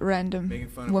of random making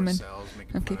fun of women. ourselves,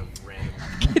 making fun of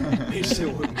random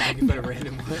making fun of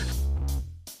random women.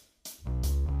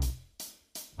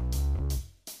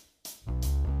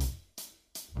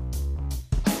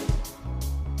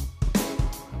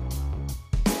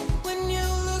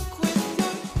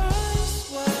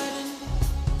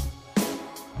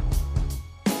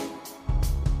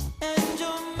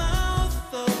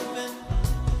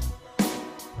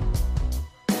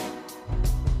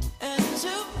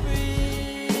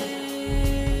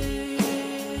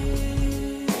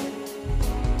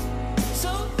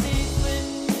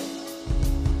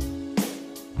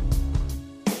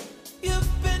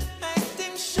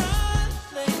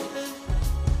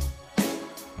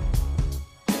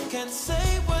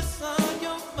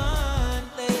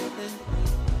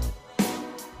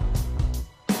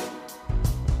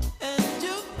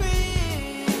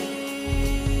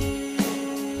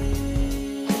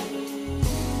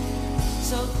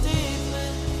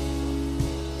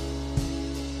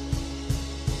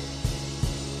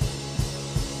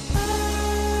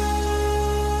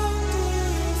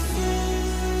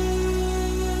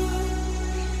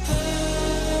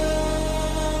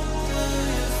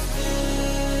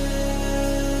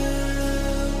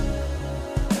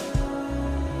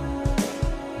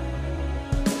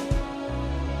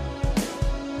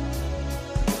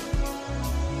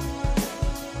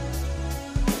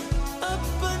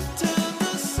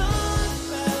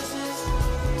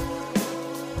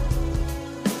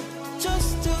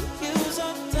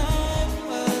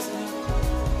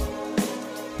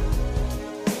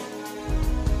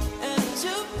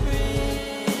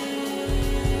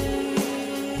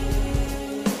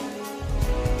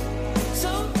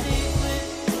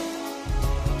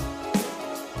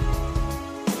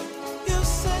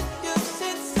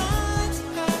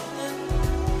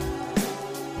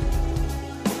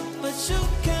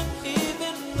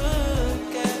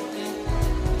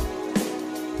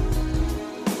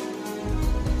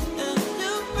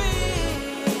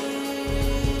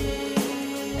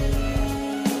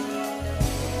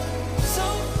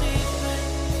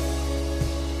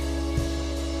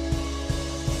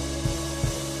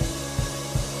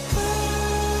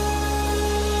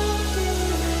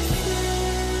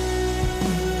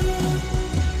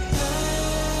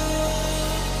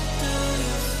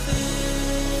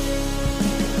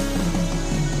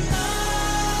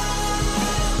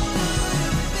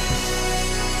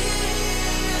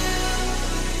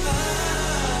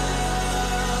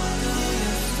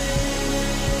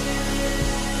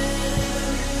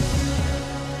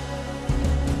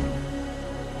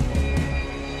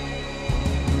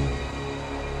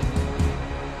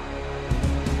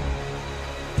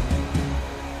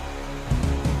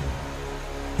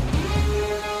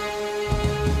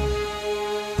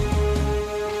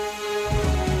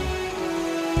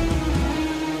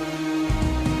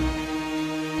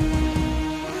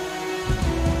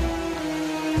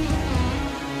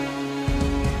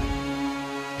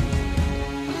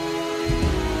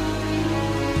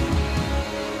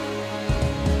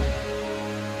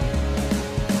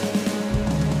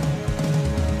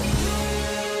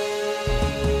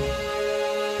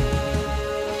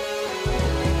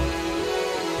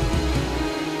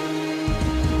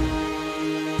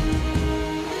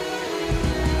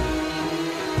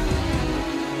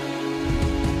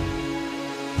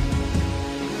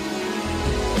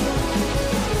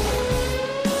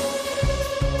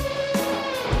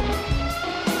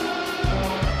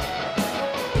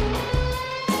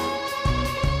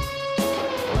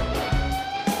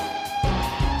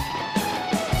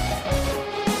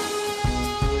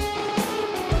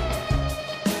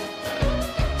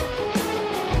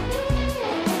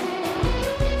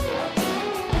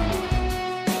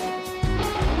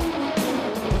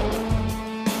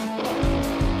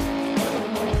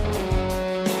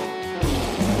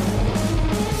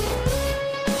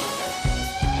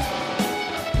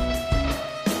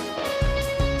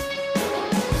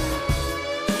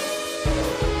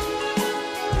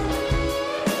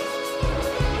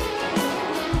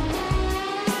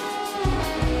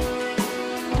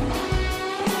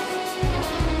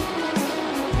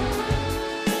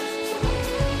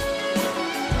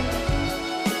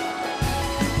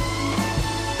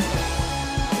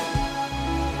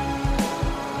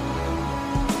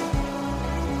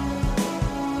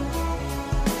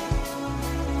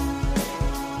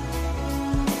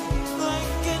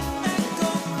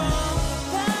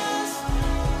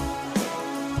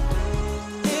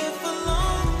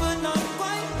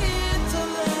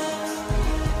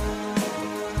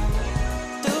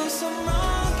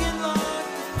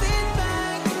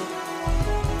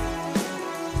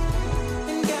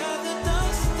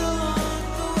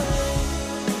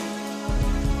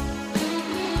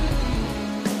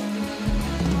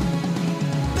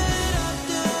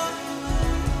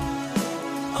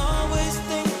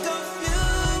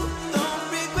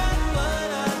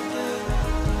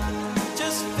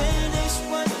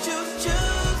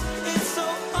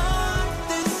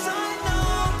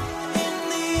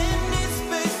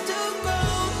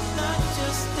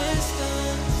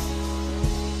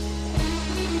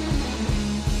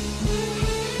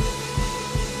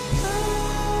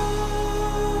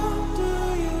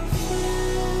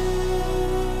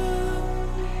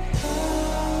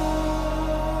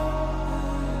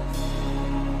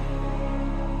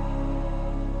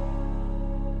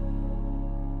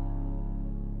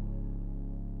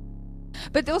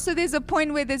 But also there's a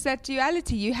point where there's that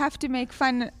duality. You have to make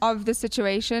fun of the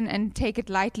situation and take it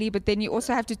lightly, but then you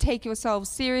also have to take yourselves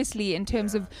seriously in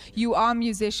terms of you are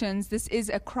musicians. This is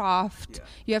a craft. Yeah.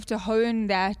 You have to hone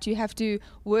that. You have to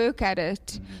work at it.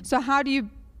 Mm-hmm. So how do you,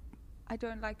 I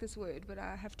don't like this word, but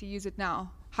I have to use it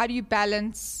now. How do you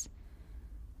balance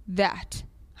that?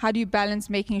 How do you balance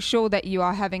making sure that you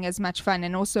are having as much fun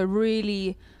and also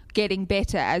really getting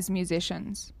better as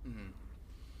musicians? Mm-hmm.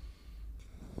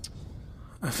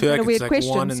 I feel like it's like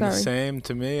one and the same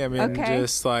to me. I mean,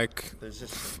 just like... There's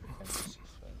just...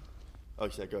 Oh,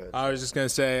 yeah, go ahead. I was just going to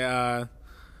say,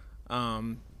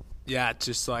 it's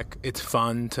just like it's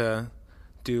fun to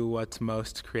do what's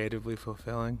most creatively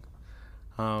fulfilling.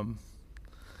 I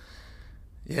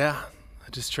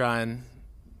just try and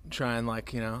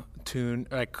like, tune,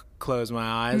 like close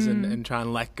my eyes and try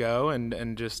and let go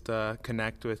and just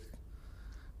connect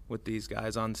with these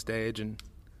guys on stage and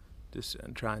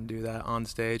try and do that on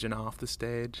stage and off the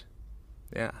stage.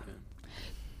 Yeah,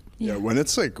 when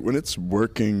it's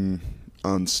working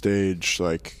on stage,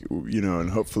 like, and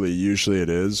hopefully usually it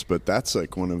is, but that's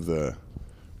like one of the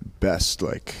best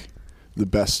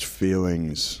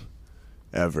feelings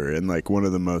ever, and like one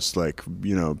of the most like,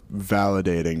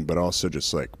 validating but also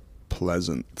just like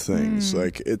pleasant things.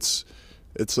 Like it's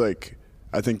like,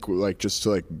 I think, like, just to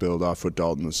like build off what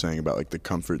Dalton was saying about like the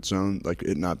comfort zone, like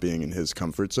it not being in his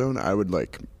comfort zone, I would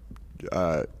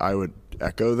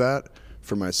echo that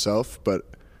for myself. But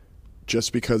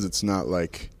just because it's not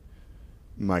like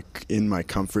in my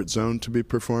comfort zone to be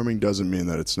performing doesn't mean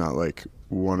that it's not like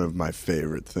one of my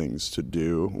favorite things to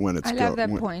do when it's. I love that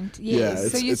point. Yes. Yeah,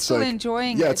 so you're still like,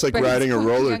 enjoying it. Yeah, it's like riding a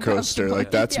roller coaster.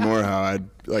 Like that's more how I'd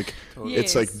like. Totally.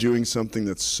 It's like doing something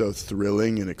that's so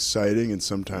thrilling and exciting, and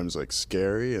sometimes like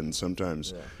scary, and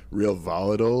sometimes real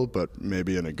volatile, but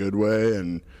maybe in a good way.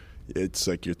 And it's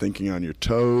like you're thinking on your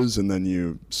toes, and then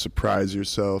you surprise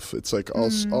yourself. It's like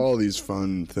all these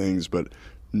fun things, but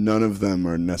none of them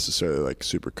are necessarily like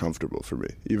super comfortable for me,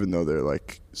 even though they're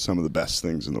like some of the best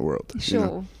things in the world.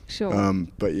 Sure.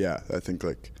 But yeah, I think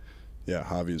like,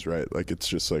 Javi's right. Like it's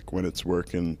just like when it's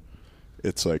working,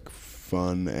 it's like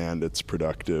fun and it's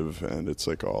productive and it's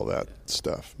like all that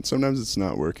stuff. And sometimes it's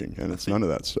not working and it's none of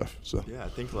that stuff. So yeah, I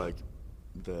think like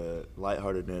the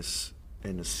lightheartedness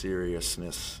and the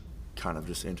seriousness kind of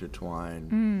just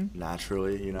intertwine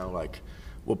naturally. Like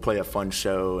we'll play a fun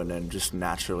show and then just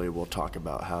naturally we'll talk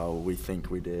about how we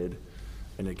think we did,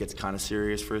 and it gets kind of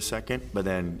serious for a second, but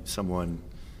then someone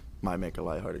might make a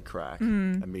lighthearted crack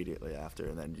immediately after,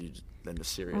 and then the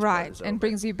serious part is over. And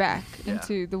brings you back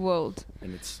into the world.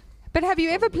 And it's. But have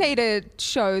you ever played a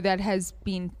show that has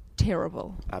been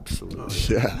terrible?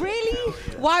 Absolutely. Yeah. Really?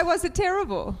 Why was it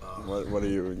terrible? What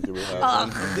do we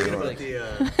have?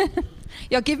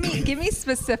 Yeah, give me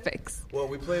specifics. Well,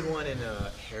 we played one in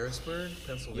Harrisburg,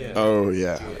 Pennsylvania. Oh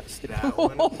yeah, that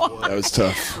one was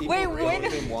tough. Wait, when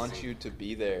they want you to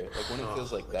be there, like when it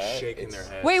feels like that, shaking their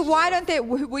heads. Wait, why don't they?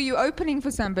 Were you opening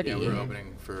for somebody? Yeah, we were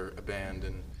opening for a band,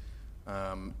 and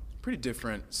pretty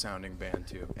different sounding band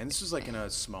too. And this was like in a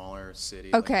smaller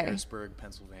city, like Harrisburg,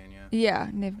 Pennsylvania. Yeah,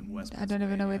 I don't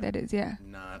even know where that is. Yeah.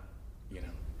 Not,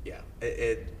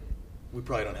 we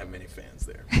probably don't have many fans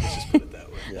there. Let's just put it that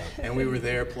way. And we were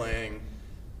there playing,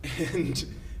 and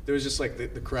there was just like the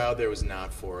crowd there was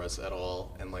not for us at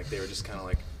all, and like they were just kind of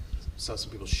like saw some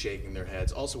people shaking their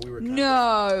heads. Also, we were kind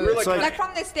of like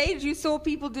from the stage you saw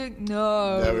people do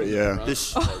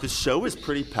The show was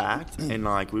pretty packed, and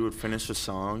like we would finish a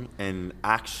song, and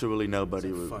actually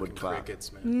nobody would clap.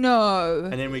 Crickets, man. No.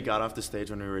 And then we got off the stage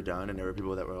when we were done, and there were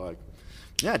people that were like,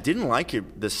 "Yeah, I didn't like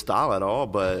the style at all,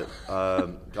 but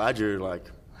glad you're like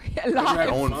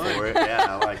going for it."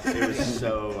 Yeah, like it was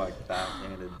so like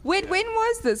backhanded. When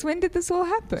was this? When did this all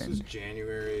happen? This was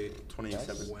January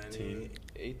 2018.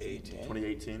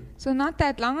 So not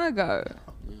that long ago.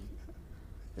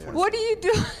 Yeah. What do you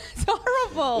do? It's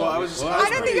horrible. Well, I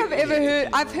don't think I've ever heard.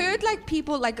 I've heard like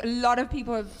people, like a lot of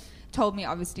people have told me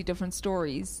obviously different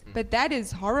stories, but that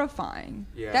is horrifying.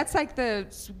 Yeah. That's like the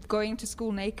going to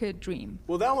school naked dream.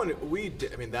 Well, that one we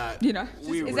did. I mean, that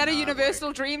is that a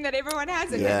universal dream that everyone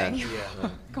has? Yeah.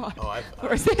 God.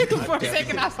 For a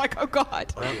second, I was like, oh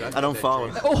God. I don't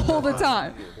follow all the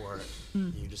time.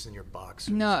 You just in your box.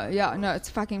 No, it's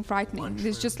fucking frightening.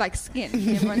 There's just like skin.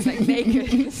 Everyone's like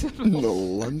naked. In the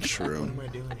lunchroom. What am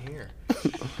I doing here?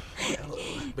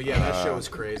 But yeah, that show was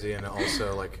crazy, and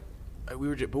also like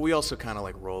we also kind of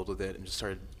like rolled with it and just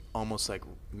started almost like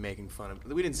making fun of.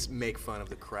 We didn't make fun of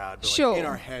the crowd, but like in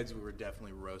our heads we were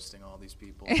definitely roasting all these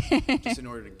people just in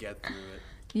order to get through it.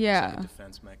 Yeah. It's like a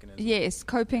defense mechanism. Yes,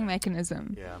 coping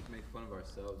mechanism. Yeah. We make fun of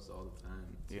ourselves all the time.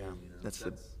 Yeah.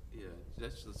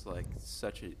 That's just like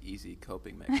such an easy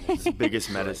coping mechanism. It's the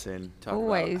biggest medicine. Talk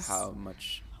Always. about how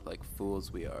much like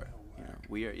fools we are.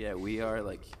 You know, we are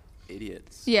like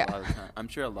idiots. Yeah. A lot of the time. I'm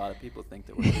sure a lot of people think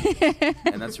that we're idiots,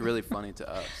 and that's really funny to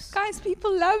us. Guys,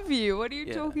 people love you. What are you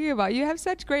Yeah. talking about? You have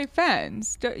such great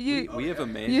fans. Don't you? We have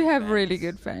amazing. You have fans. really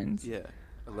good fans. Yeah,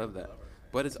 I love that.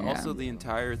 But it's also the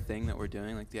entire thing that we're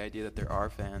doing. Like the idea that there are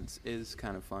fans is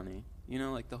kind of funny. You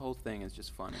know, like the whole thing is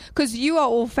just funny. Because you are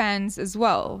all fans as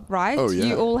well, right? Oh, yeah.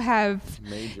 You all have.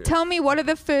 Major. Tell me, what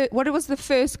was the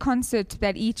first concert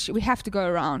that we have to go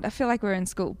around? I feel like we're in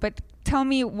school, but tell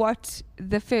me what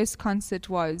the first concert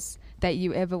was that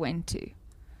you ever went to.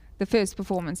 The first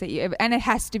performance that you ever, and it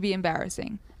has to be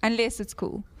embarrassing, unless it's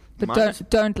cool. But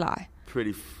don't lie.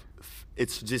 Pretty.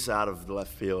 It's just out of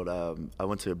left field. I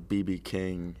went to B.B.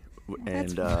 King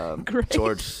and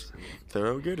George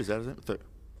Thorogood. Is that his name?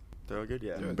 Thorogood,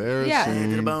 yeah. Embarrassing. Yeah.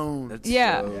 To the bone. That's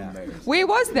Yeah. so embarrassing. Where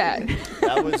was that?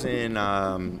 That was in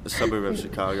a suburb of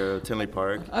Chicago, Tinley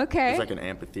Park. Okay. There's like an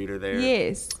amphitheater there.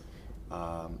 Yes.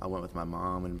 I went with my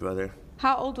mom and brother.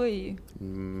 How old were you?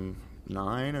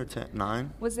 9 or 10.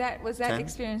 9. Was that 10?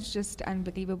 experience just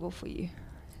unbelievable for you?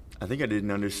 I think I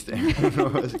didn't understand.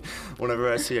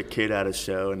 Whenever I see a kid at a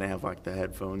show and they have like the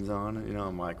headphones on, you know,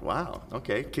 I'm like, wow,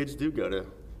 okay, kids do go to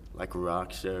like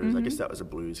rock shows. Mm-hmm. I guess that was a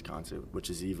blues concert, which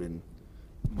is even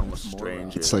almost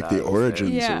stranger. It's like the than I would say.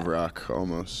 origins Yeah. of rock,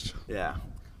 almost. Yeah.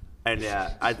 And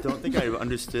yeah, I don't think I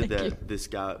understood that this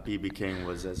guy, B.B. King,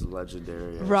 was as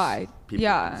legendary as Right. people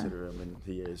Yeah. consider him, and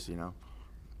he is, you know.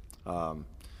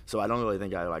 So I don't really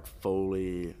think I like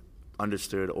fully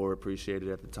understood or appreciated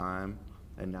it at the time.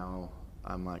 And now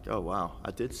I'm like, oh, wow,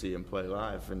 I did see him play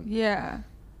live. And Yeah.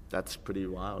 that's pretty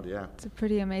wild, yeah. It's a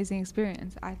pretty amazing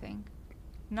experience, I think.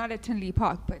 Not at Tinley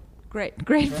Park, but great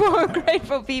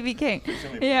for B.B. King.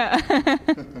 Yeah.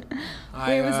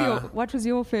 What was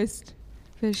your first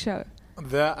show?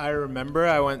 I remember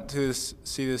I went to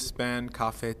see this band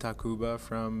Café Tacuba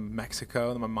from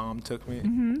Mexico. My mom took me.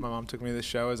 Mm-hmm. My mom took me to the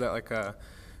show. It was at like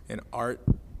an art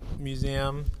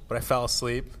museum, but I fell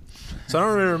asleep, so I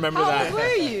don't really remember that. How old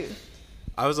were you?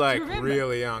 I was like remember?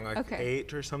 really young, like Okay.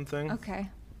 8 or something. Okay.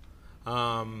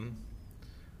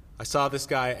 I saw this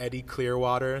guy Eddie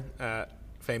Clearwater at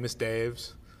Famous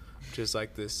Dave's, which is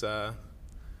like this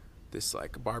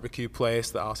like barbecue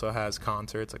place that also has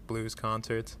concerts, like blues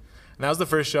concerts. And that was the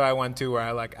first show I went to where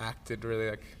I like acted really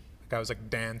like I was like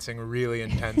dancing really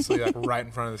intensely, like right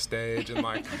in front of the stage, and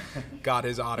like got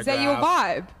his autograph. Is that your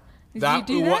vibe? Did you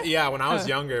do that? Yeah, when I was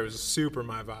younger, it was super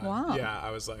my vibe. Wow. Yeah,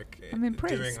 I was like I'm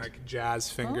impressed. doing like jazz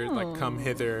fingers, like come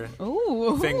hither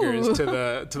Ooh. fingers to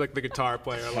like the guitar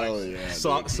player, like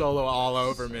solo all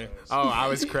over me. Oh, I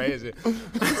was crazy.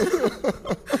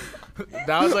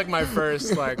 That was like my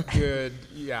first like good,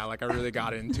 like I really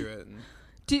got into it.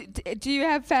 Do you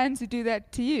have fans who do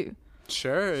that to you?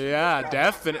 Sure, yeah,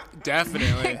 definitely.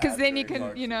 Because then you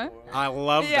can, you know. I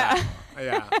love that.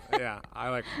 Yeah. I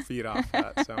like feed off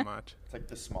that so much. It's like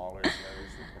the smaller shows,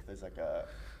 if there's like a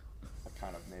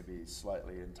kind of maybe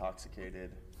slightly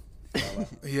intoxicated fella.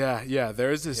 Yeah,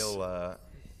 there's this.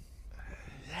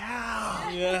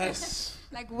 Yes.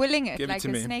 Like willing it, Give like it to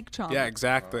a me. snake charmer. Yeah,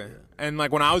 exactly. And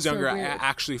like when I was So younger, I weird.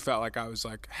 actually felt like I was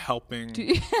like helping.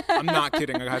 I'm not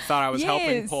kidding. Like, I thought I was helping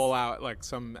Yes. pull out like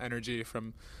some energy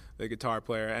from the guitar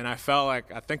player, and I felt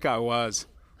like I think I was.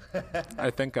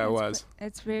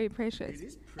 It's very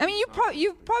precious. I mean, you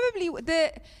probably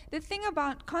the thing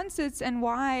about concerts and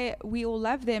why we all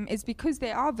love them is because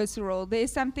they are visceral.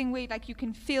 There's something where like you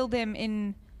can feel them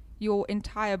in your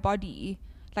entire body.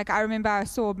 Like I remember I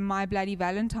saw My Bloody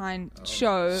Valentine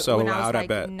show So when I was loud, I like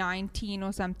bet. 19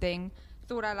 or something.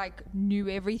 Thought I like knew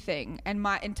everything, and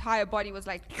my entire body was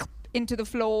like into the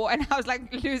floor, and I was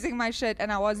like losing my shit,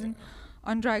 and I wasn't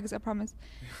on drugs, I promise.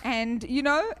 And you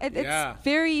know, it's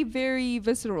very, very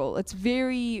visceral. It's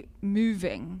very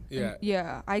moving. Yeah.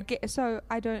 And I get. So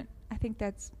I think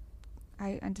that's.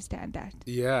 I understand that.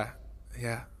 Yeah.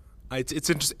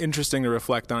 It's interesting to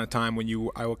reflect on a time when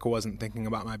I wasn't thinking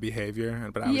about my behavior,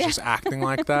 but I was just acting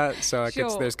like that. So like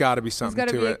Sure. there's got to be something to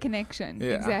it. There's got to be a connection.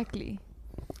 Yeah. Exactly.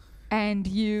 And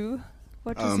you,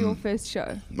 what was your first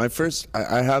show? My first,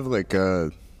 I have like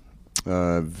a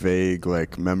vague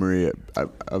like memory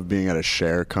of being at a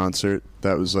Cher concert.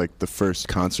 That was like the first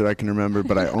concert I can remember,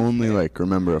 but I only like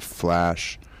remember a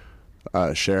flash.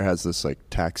 Cher has this like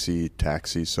taxi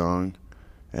song,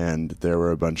 and there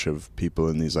were a bunch of people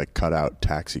in these like cutout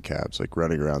taxi cabs like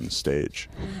running around the stage.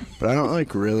 But I don't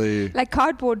like really like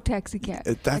cardboard taxi cab.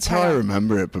 That's how I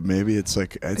remember it, but maybe it's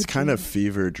like it's kind of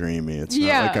fever dreamy. It's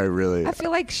not like I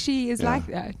feel like she is like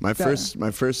that. My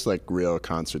first like real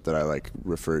concert that I like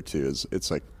refer to is it's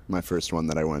like my first one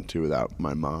that I went to without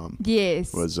my mom.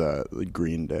 Yes. Was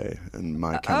Green Day and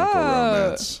My Chemical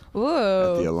Romance at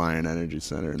the Alliant Energy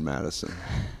Center in Madison,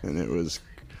 and it was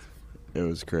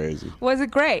crazy. Was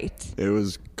it great? It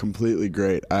was completely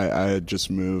great. I had just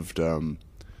moved to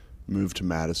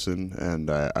Madison, and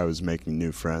I was making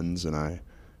new friends, and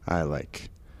I like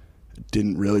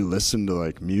didn't really listen to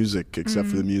like music except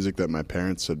for the music that my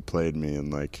parents had played me,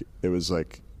 and like it was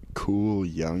like cool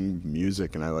young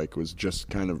music, and I like was just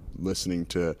kind of listening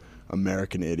to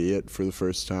American Idiot for the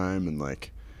first time, and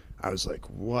like I was like,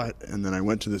 what? And then I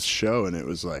went to this show, and it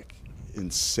was like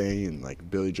insane. Like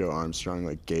Billy Joe Armstrong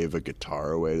like gave a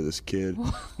guitar away to this kid.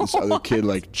 This other kid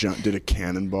like did a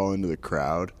cannonball into the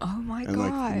crowd. Oh my god. And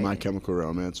like My Chemical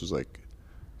Romance was like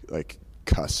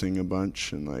cussing a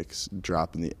bunch and like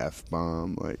dropping the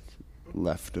F-bomb like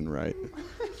left and right.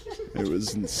 It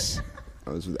was I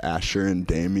was with Asher and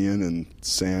Damien and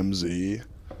Sam Z,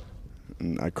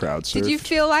 and I crowd surfed. Did you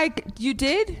feel like you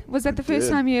did? Was that the first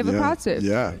time you ever crowd surfed?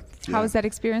 Yeah. How was that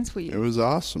experience for you? It was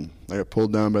awesome. I got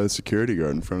pulled down by the security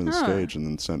guard in front of the stage and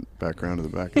then sent back around to the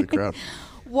back of the crowd.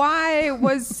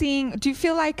 Do you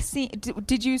feel like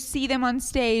did you see them on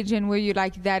stage and were you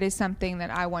like, that is something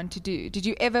that I want to do? Did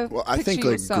you ever Well, I think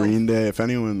like yourself? Green Day, if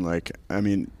anyone like, I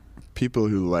mean, people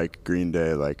who like Green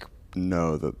Day like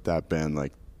know that band,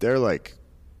 like they're like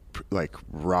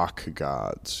rock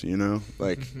gods, you know?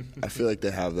 Like I feel like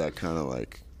they have that kind of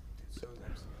like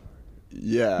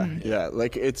yeah,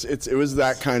 like it was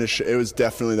that kind of it was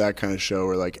definitely that kind of show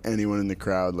where like anyone in the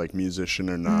crowd, like musician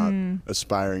or not,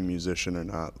 aspiring musician or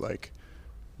not, like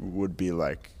would be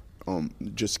like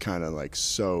just kind of like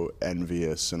so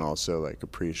envious and also like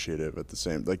appreciative at the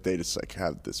same, like they just like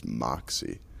have this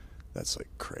moxie that's like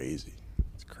crazy.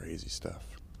 It's crazy stuff.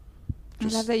 I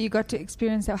love that you got to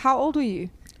experience that. How old were you?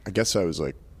 I guess I was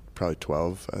like probably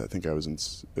 12. I think I was in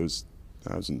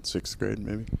 6th grade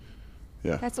maybe.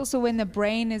 Yeah. That's also when the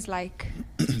brain is like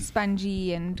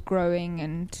spongy and growing,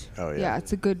 and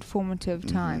it's a good formative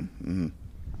time. Mm-hmm.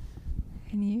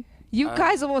 And you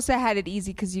guys have also had it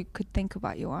easy because you could think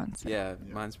about your answer. Yeah,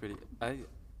 mine's pretty.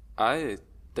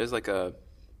 There's like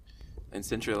in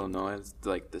Central Illinois, it's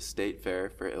like the state fair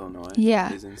for Illinois.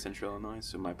 Yeah. Is in Central Illinois,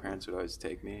 so my parents would always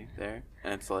take me there,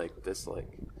 and it's like this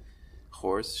like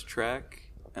horse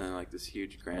track, and then like this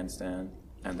huge grandstand.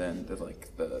 And then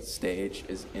the stage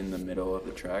is in the middle of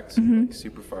the track, so like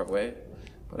super far away.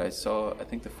 But I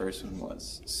think the first one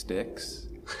was Styx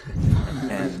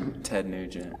and Ted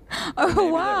Nugent.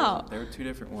 Oh, wow. There were two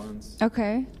different ones.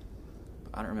 Okay.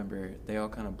 I don't remember. They all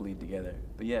kind of bleed together.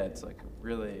 But yeah, it's like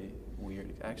really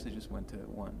weird. I actually just went to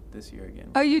one this year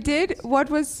again. Oh, you did? Who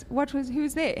was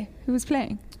there? Who was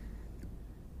playing?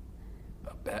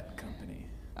 A Bat Company.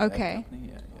 Okay. Bat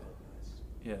Company?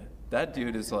 Yeah. That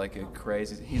dude is like a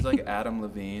crazy. He's like Adam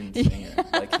Levine singing.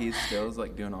 Like he still is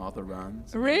like doing all the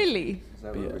runs. Really? Is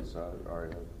that what we saw at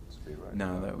Aria Speedway?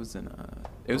 No, that was in.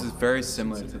 It was very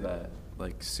similar to that.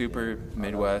 Like super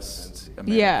Midwest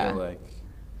America. Like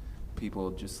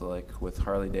people just like with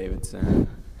Harley Davidson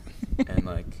and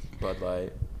like Bud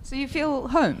Light. So you feel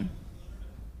home?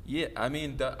 Yeah, I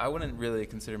mean, I wouldn't really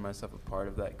consider myself a part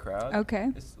of that crowd.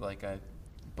 Okay. It's like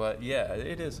but yeah,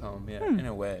 it is home. Yeah, in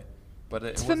a way. But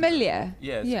it's familiar.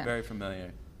 Yeah, it's very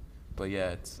familiar. But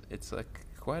yeah, it's like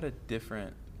quite a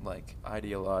different, like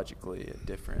ideologically a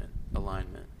different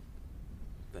alignment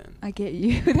than. I get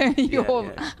you.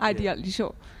 You're ideally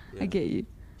sure. Yeah. I get you.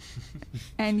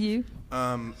 And you?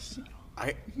 I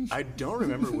don't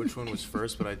remember which one was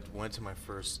first, but I went to my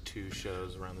first 2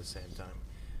 shows around the same time.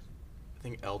 I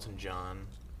think Elton John.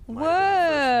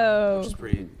 Whoa! Which is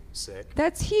pretty sick.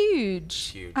 That's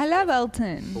huge. I love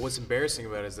Elton. But what's embarrassing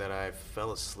about it is that I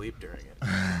fell asleep during it.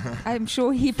 I'm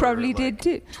sure he probably did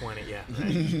too. 20, yeah.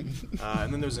 Right.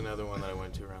 And then there's another one that I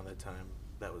went to around that time.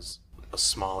 That was a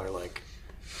smaller, like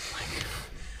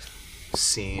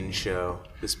scene show.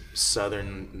 This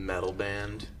southern metal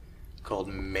band called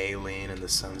Maylene and the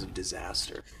Sons of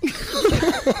Disaster.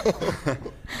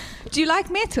 Do you like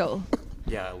metal?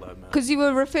 Yeah, I love metal. Because you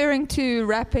were referring to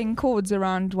wrapping cords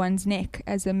around one's neck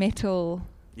as a metal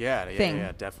thing.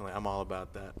 Yeah, definitely. I'm all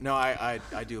about that. No, I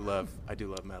do love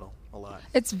metal a lot.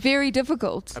 It's very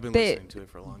difficult. I've been listening to it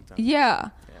for a long time. Yeah.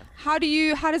 How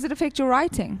does it affect your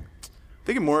writing? I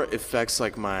think it more affects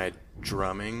like my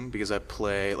drumming because I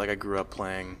grew up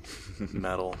playing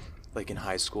metal like in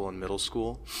high school and middle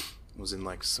school was in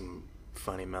like some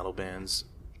funny metal bands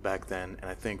back then, and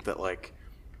I think that like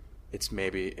it's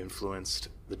maybe influenced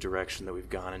the direction that we've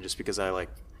gone in, just because I like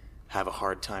have a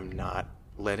hard time not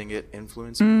letting it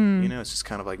influence me. You know, it's just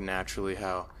kind of like naturally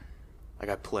how like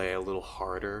I play a little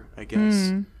harder, I guess,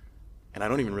 and I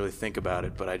don't even really think about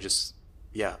it, but I just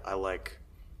I like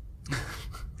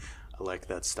I like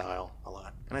that style a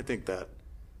lot, and I think that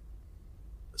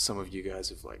some of you guys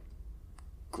have like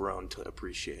grown to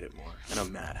appreciate it more. I know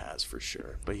Matt has for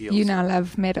sure, but he also, you now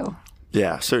love metal.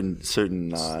 Yeah, certain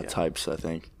types, I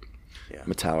think. Yeah.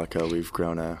 Metallica, we've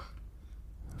grown a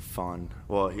fun.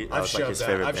 Well, that was like his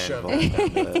favorite band.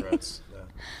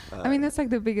 I mean, that's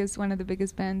like one of the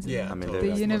biggest bands in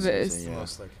the universe.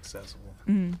 Most like accessible.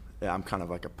 Yeah, I'm kind of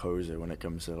like a poser when it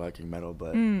comes to liking metal,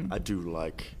 but I do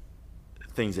like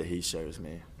things that he shows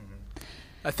me.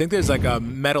 I think there's like a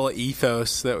metal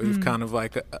ethos that we've kind of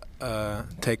like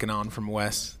taken on from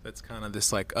Wes. That's kind of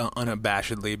this like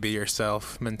unabashedly be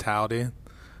yourself mentality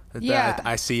that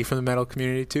I see from the metal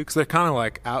community too, because they're kind of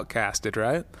like outcasted,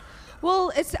 right?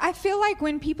 Well, I feel like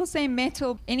when people say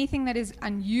metal, anything that is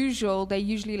unusual, they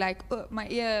usually like, oh, my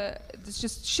ear, it's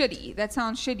just shitty. That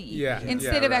sounds shitty. Yeah.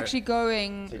 Instead of actually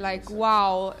going like,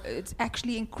 wow, it's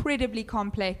actually incredibly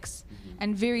complex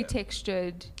and very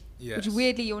textured. Yes. Which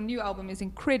weirdly, your new album is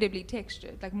incredibly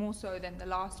textured, like more so than the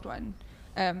last one.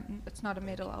 It's not a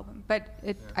metal album, but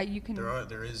you can.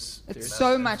 There is. It's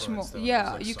so much more. Though.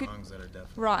 Yeah, like you could. Songs that are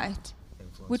definitely Right.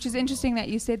 Which is interesting that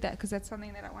you said that, because that's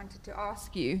something that I wanted to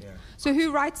ask you. Yeah. So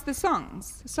who writes the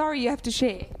songs? Sorry, you have to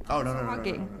share. Oh no.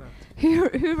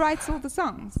 Who writes all the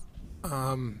songs?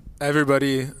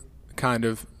 Everybody kind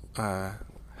of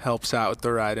helps out with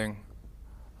the writing.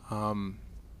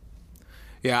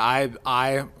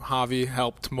 Javi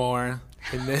helped more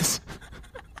in this.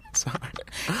 Sorry.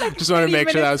 Just want to make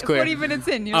sure that was clear. 40 minutes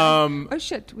in, you're like, oh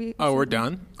shit. We're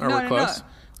done? Or we're close? No.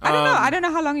 I don't know. I don't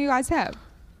know how long you guys have.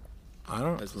 I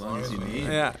don't. As long as you need.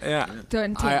 Yeah.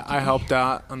 Don't I helped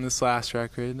out on this last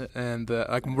record, and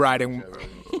like writing,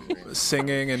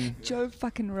 singing, and Joe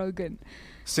fucking Rogan.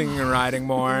 Singing and writing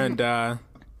more, and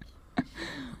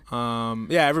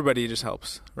everybody just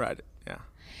helps write it. Yeah.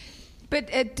 But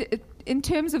in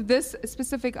terms of this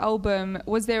specific album,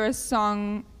 was there a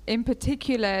song in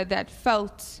particular that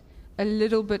felt a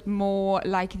little bit more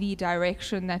like the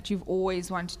direction that you've always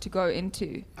wanted to go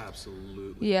into?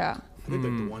 Absolutely. Yeah. I think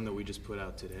like the one that we just put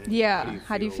out today. Yeah.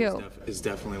 How do you feel? Is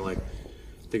definitely like,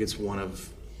 I think it's one of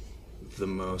the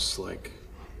most like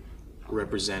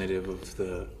representative of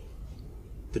the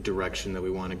direction that we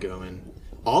want to go in.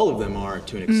 All of them are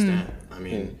to an extent. I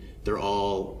mean,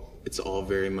 it's all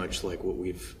very much like what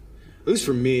we've, at least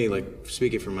for me, like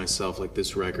speaking for myself, like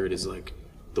this record is like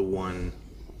the one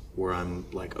where I'm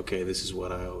like, okay, this is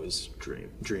what I always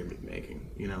dreamed of making.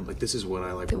 You know, like this is what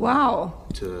I like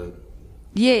to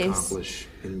accomplish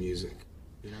in music.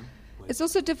 You know, like, it's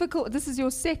also difficult. This is your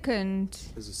second.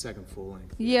 This is a second full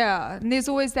length. Yeah, and there's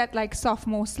always that like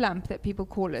sophomore slump that people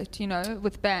call it. You know,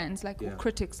 with bands, like or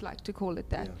critics like to call it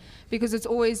that, because it's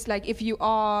always like if you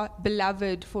are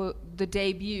beloved for the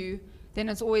debut, then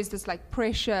it's always this like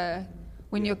pressure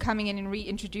when you're coming in and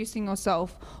reintroducing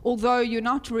yourself. Although you're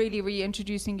not really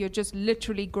reintroducing, you're just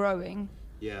literally growing.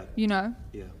 Yeah. You know?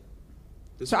 Yeah.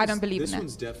 So I don't believe in that. This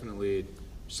one's definitely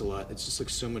just a lot. It's just like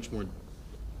so much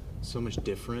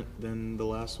different than the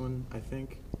last one, I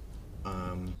think.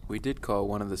 We did call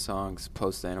one of the songs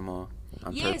Post Animal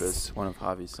on purpose, one of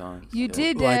Javi's songs. You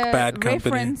did like Bad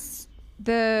reference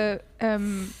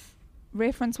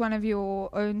reference one of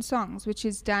your own songs, which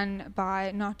is done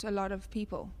by not a lot of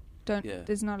people.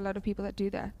 There's not a lot of people that do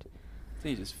that. I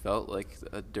think it just felt like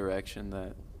a direction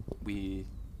that we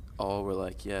all were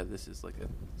like, yeah, this is like a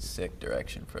sick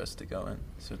direction for us to go in.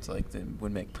 So it's like it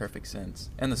would make perfect sense.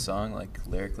 And the song, like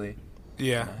lyrically.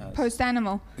 Yeah. Post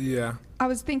Animal. Yeah. I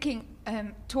was thinking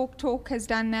Talk has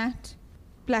done that.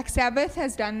 Black Sabbath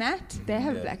has done that. They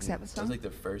have a Black Sabbath song. That was like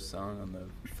the first song on the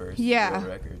first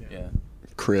record. Yeah.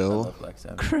 Krill. I love Black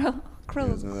Sabbath.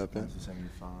 Krill. Isn't that band?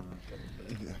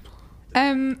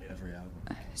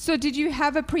 So did you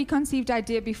have a preconceived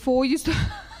idea before you started?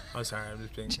 Oh, sorry, I'm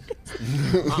just being...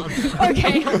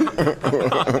 Okay.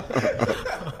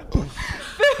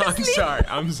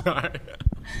 I'm sorry.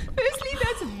 Firstly,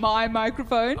 that's my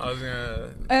microphone. I was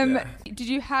gonna... Did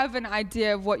you have an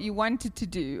idea of what you wanted to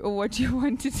do or what you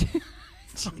wanted to do?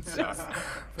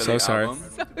 So sorry.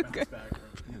 So good.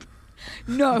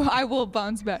 No, I will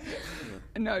bounce back.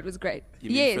 No, it was great.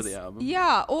 You mean for the album?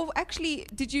 Yeah. Or actually,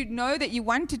 did you know that you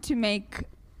wanted to make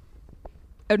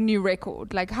a new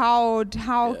record? Like how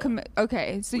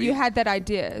okay, so you had that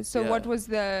idea. So what was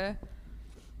the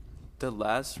the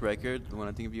last record, When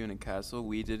I Think of You in a Castle,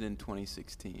 we did in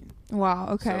 2016. Wow,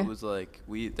 okay. So it was like,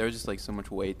 there was just like so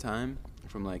much wait time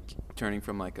from like turning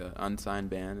from like a unsigned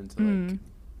band into like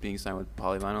being signed with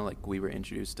Polyvinyl. Like we were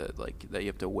introduced to like that you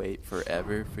have to wait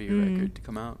forever for your record to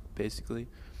come out, basically.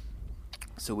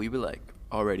 So we were like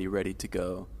already ready to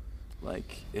go,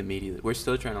 like immediately. We're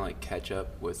still trying to like catch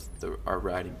up with our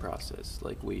writing process.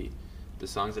 Like the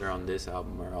songs that are on this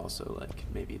album are also like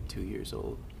maybe 2 years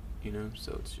old, you know?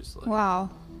 So it's just like...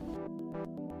 Wow.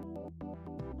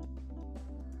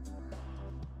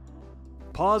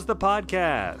 Pause the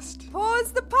podcast.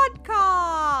 Pause the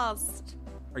podcast.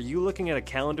 Are you looking at a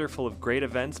calendar full of great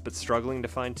events but struggling to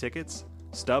find tickets?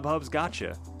 StubHub's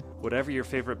gotcha. Whatever your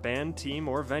favorite band, team,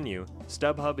 or venue,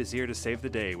 StubHub is here to save the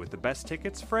day with the best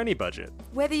tickets for any budget.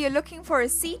 Whether you're looking for a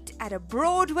seat at a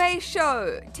Broadway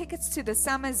show, tickets to the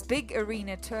summer's big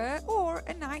arena tour, or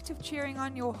a night of cheering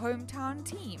on your hometown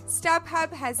team,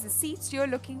 StubHub has the seats you're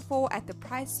looking for at the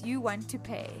price you want to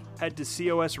pay. Head to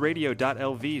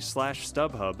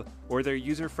cosradio.lv/StubHub or their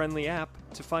user-friendly app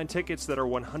to find tickets that are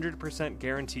 100%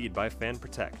 guaranteed by Fan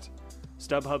Protect.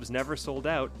 StubHub's never sold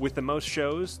out, with the most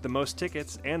shows, the most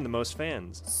tickets, and the most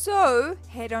fans. So,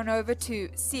 head on over to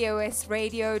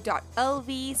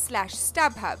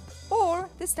cosradio.lv/StubHub or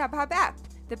the StubHub app.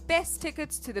 The best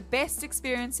tickets to the best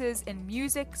experiences in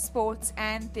music, sports,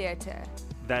 and theater.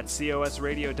 That's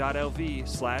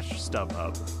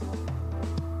cosradio.lv/StubHub.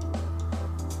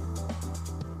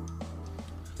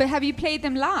 But have you played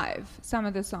them live, some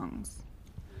of the songs?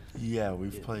 Yeah,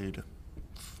 we've played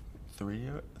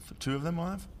two of them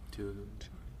live? Two of them.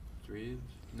 Three?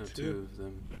 No, Two. two of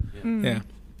them. Yeah. Yeah.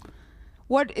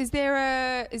 What is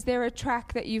there a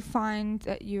track that you find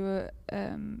that you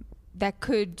that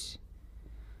could...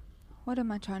 What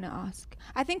am I trying to ask?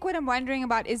 I think what I'm wondering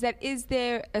about is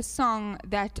there a song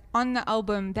that on the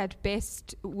album that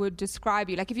best would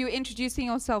describe you? Like if you were introducing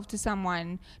yourself to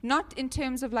someone, not in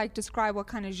terms of like describe what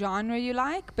kind of genre you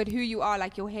like, but who you are,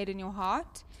 like your head and your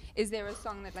heart. Is there a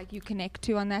song that like you connect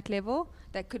to on that level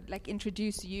that could like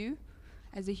introduce you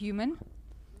as a human?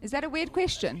 Is that a weird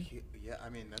question? Yeah, I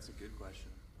mean that's a good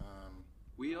question.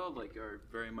 We all like are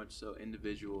very much so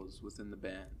individuals within the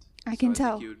band. I can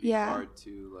tell. I think it would be hard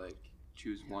to like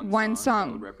choose one song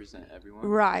that would represent everyone.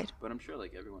 Right. But I'm sure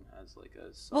like everyone has like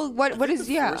a song. Well, what is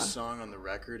the first song on the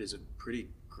record is a pretty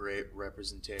great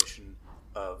representation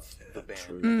of the band.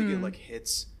 True. I think it like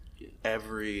hits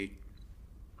every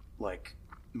like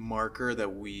marker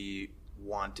that we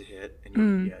want to hit,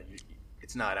 and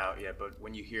it's not out yet, but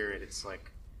when you hear it, it's like,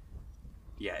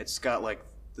 it's got like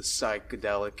the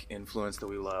psychedelic influence that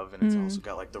we love, and it's also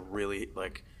got like the really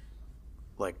like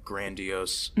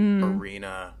grandiose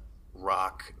arena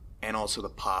rock, and also the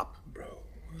pop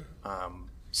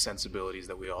sensibilities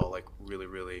that we all like really,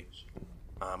 really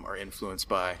are influenced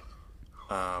by.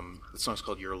 The song's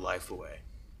called Your Life Away.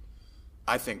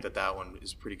 I think that one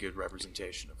is a pretty good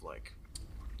representation of like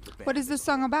the band. What is the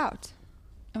song about?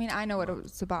 I mean, I know what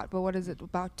it's about, but what is it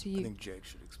about to you? I think Jake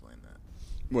should explain that.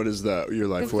 What is that? Your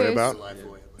Life Away about? Your Life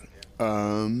Away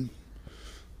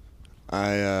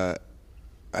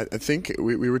I think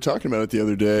we were talking about it the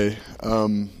other day.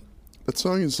 That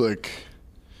song is like,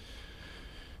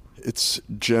 it's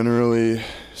generally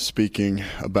speaking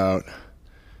about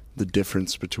the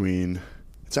difference between,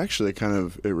 it's actually kind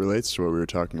of, it relates to what we were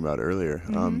talking about earlier.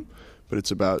 But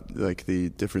it's about like the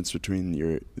difference between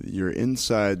your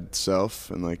inside self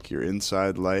and like your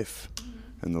inside life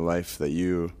and the life that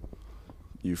you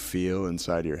feel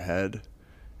inside your head,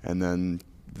 and then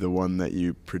the one that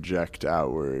you project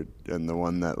outward and the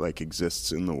one that like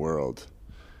exists in the world.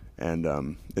 And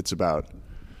it's about,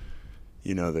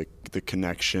 you know, the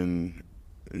connection,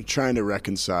 trying to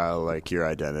reconcile like your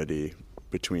identity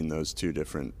between those two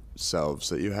different selves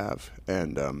that you have.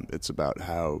 And it's about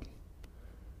how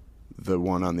the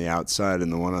one on the outside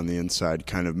and the one on the inside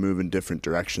kind of move in different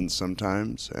directions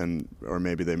sometimes, or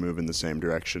maybe they move in the same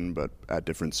direction but at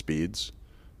different speeds.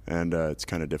 And it's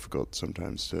kind of difficult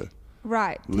sometimes to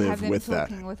live have them with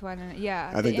talking that. with one another. Yeah,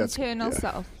 I think the that's internal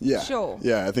self. Yeah, sure.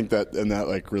 Yeah, I think that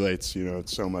like relates, you know,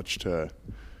 so much to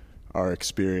our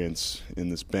experience in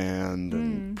this band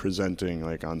and presenting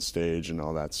like on stage and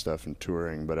all that stuff and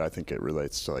touring. But I think it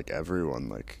relates to like everyone.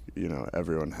 Like, you know,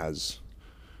 everyone has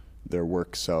their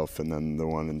work self and then the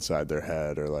one inside their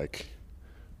head, or like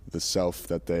the self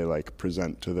that they like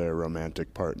present to their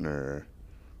romantic partner,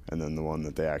 and then the one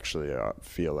that they actually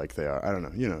feel like they are. I don't know.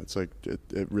 You know, it's like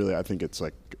it really. I think it's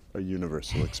like a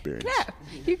universal experience. Clap.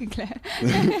 You can clap.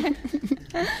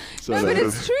 So no, but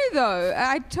it's true though.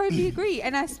 I totally agree,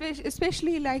 and I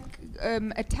especially like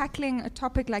tackling a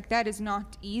topic like that is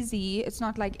not easy. It's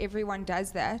not like everyone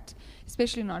does that,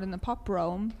 especially not in the pop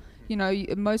realm. You know,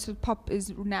 most of pop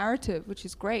is narrative, which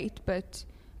is great, but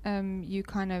you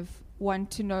kind of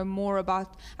want to know more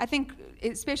about, I think,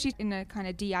 especially in a kind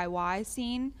of DIY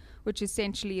scene, which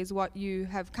essentially is what you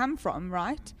have come from,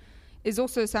 right? Is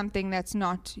also something that's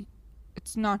not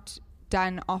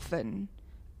done often.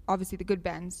 Obviously the good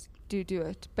bands do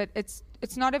it, but it's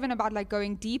not even about like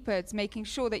going deeper. It's making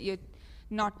sure that you're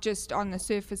not just on the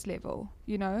surface level,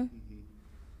 you know?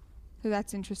 So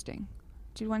that's interesting.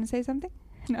 Do you want to say something?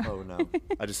 No. Oh no,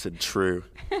 I just said true.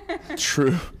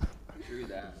 True. True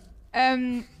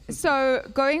that. So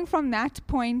going from that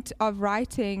point of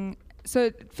writing,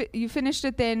 so you finished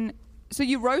it then. So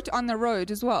you wrote on the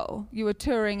road as well. You were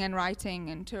touring and writing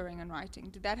and touring and writing.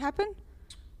 Did that happen?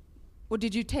 Or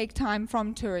did you take time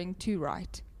from touring to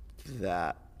write?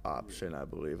 That option, I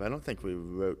believe. I don't think we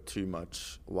wrote too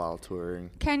much while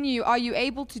touring. Are you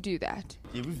able to do that?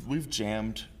 Yeah, we've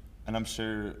jammed, and I'm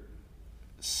sure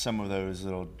some of those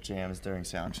little jams during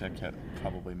soundcheck have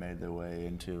probably made their way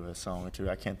into a song or two.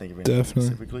 I can't think of anything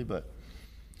specifically, but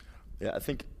yeah, I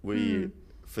think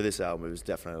for this album, it was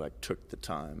definitely like took the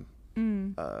time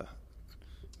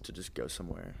to just go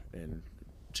somewhere and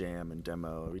jam and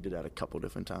demo. We did that a couple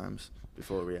different times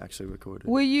before we actually recorded.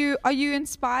 Are you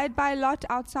inspired by a lot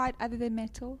outside other than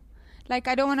metal? Like,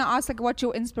 I don't want to ask like what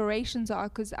your inspirations are,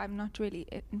 because I'm not really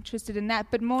interested in that,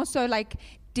 but more so like,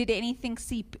 did anything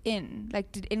seep in?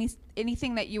 Like, did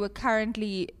anything that you were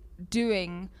currently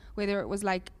doing, whether it was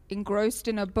like engrossed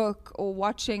in a book or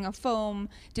watching a film,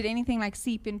 did anything like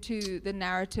seep into the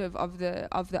narrative of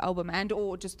the album and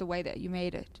or just the way that you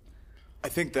made it? I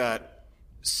think that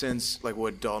since like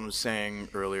what Dalton was saying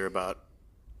earlier about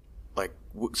like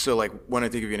so like When I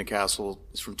Think of You in a Castle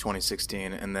is from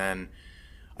 2016, and then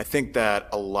I think that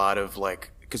a lot of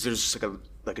like, because there's just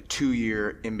like a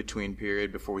 2-year in between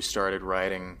period before we started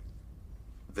writing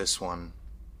this one,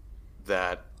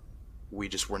 that we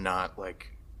just were not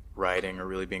like writing or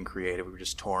really being creative. We were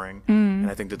just touring, and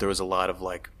I think that there was a lot of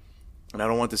like, and I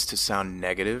don't want this to sound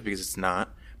negative because it's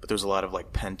not, but there's a lot of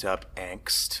like pent up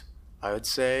angst, I would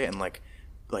say, and like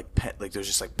there's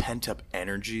just like pent up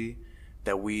energy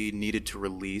that we needed to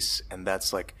release, and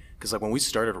that's like, because like when we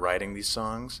started writing these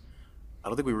songs, I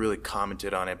don't think we really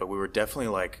commented on it, but we were definitely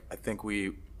like, I think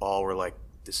we all were like,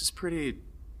 this is pretty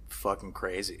fucking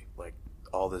crazy, like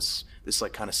all this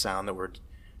like kind of sound that we're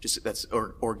just that's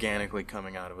organically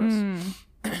coming out of us.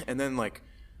 And then like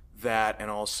that, and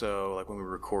also like when we were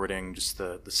recording, just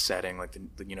the setting, like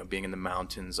the you know, being in the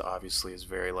mountains obviously is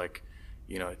very like,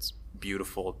 you know, it's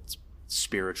beautiful, it's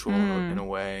spiritual in a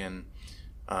way, and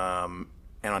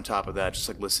on top of that, just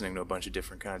like listening to a bunch of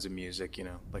different kinds of music, you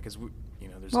know, like as we, you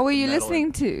know, there's what like were you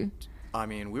listening to? I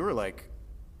mean, we were like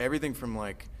everything from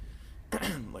like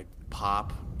like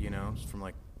pop, you know, from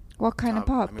like what kind of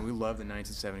pop? I mean, we love the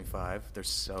 1975. They're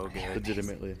so good.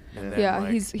 Legitimately. Yeah,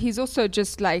 like, he's also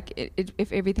just like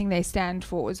if everything they stand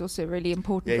for is also really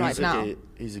important right now.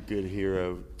 He's a good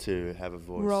hero to have a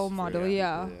voice. Role model,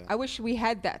 yeah. I wish we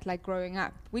had that like growing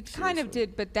up. We kind of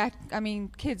did, but that, I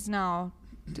mean, kids now,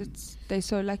 they're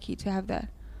so lucky to have that.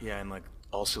 Yeah, and like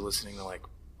also listening to like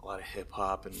a lot of hip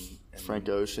hop and Frank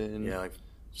Ocean. Yeah, like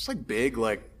just like big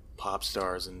like pop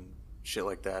stars and shit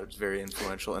like that. It was very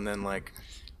influential. And then like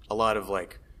a lot of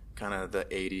like kind of the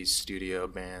 80s studio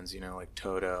bands, you know, like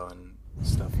Toto and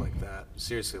stuff like that.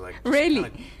 Seriously, like really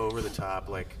kind of over the top,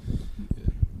 like.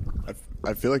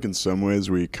 I feel like in some ways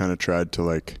we kind of tried to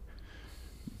like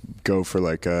go for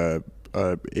like a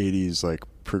 80s like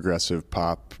progressive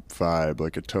pop vibe,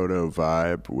 like a Toto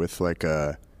vibe with like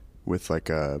a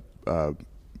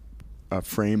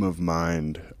frame of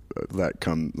mind that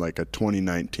come like a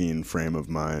 2019 frame of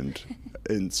mind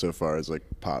insofar as like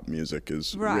pop music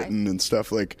is written and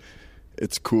stuff. Like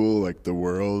it's cool, like the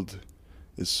world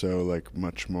is so like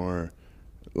much more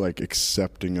like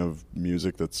accepting of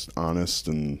music that's honest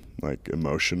and like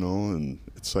emotional, and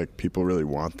it's like people really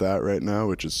want that right now,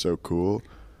 which is so cool.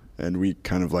 And we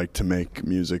kind of like to make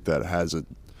music that has at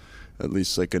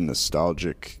least like a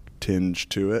nostalgic tinge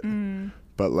to it.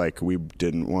 But like we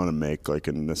didn't want to make like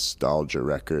a nostalgia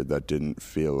record that didn't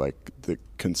feel like the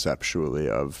conceptually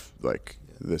of like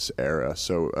this era.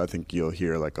 So I think you'll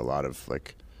hear like a lot of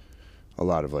like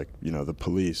you know, the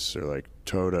Police or like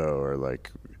Toto or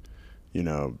like, you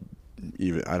know,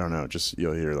 even I don't know, just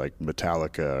you'll hear like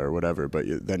Metallica or whatever. But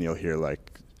then you'll hear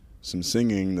like some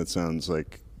singing that sounds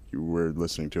like we're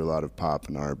listening to a lot of pop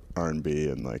and R&B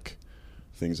and like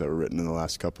things that were written in the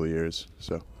last couple of years.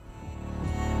 So.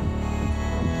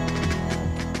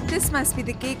 The This Must Be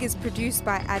the Gig is produced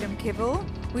by Adam Kivell.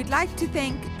 We'd like to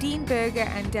thank Dean Berger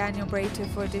and Daniel Brater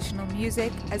for additional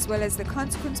music, as well as the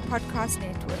Consequence Podcast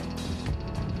Network.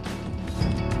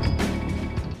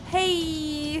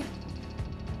 Hey!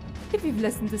 If you've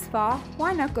listened this far,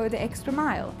 why not go the extra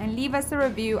mile and leave us a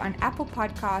review on Apple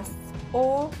Podcasts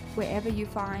or wherever you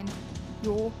find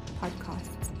your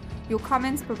podcasts. Your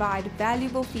comments provide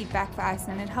valuable feedback for us,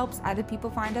 and it helps other people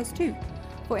find us too.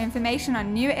 For information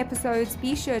on new episodes,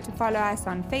 be sure to follow us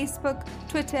on Facebook,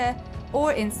 Twitter,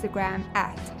 or Instagram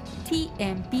at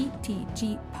TMBTGPod,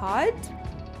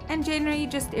 and generally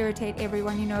just irritate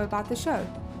everyone you know about the show.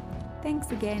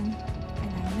 Thanks again,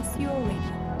 and I miss you already.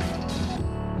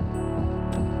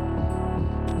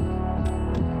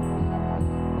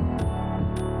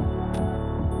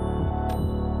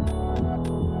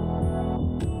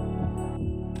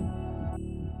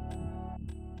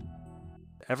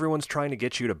 Everyone's trying to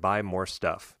get you to buy more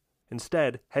stuff.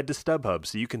 Instead, head to StubHub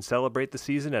so you can celebrate the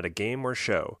season at a game or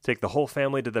show. Take the whole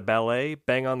family to the ballet,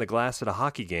 bang on the glass at a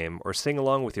hockey game, or sing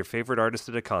along with your favorite artist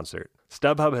at a concert.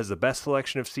 StubHub has the best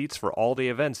selection of seats for all the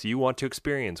events you want to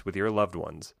experience with your loved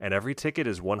ones, and every ticket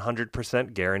is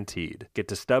 100% guaranteed. Get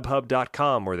to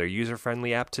StubHub.com or their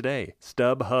user-friendly app today.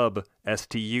 StubHub,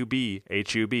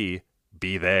 STUBHUB,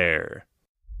 be there.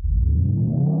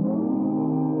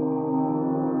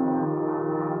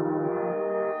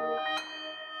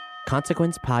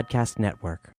 Consequence Podcast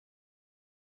Network.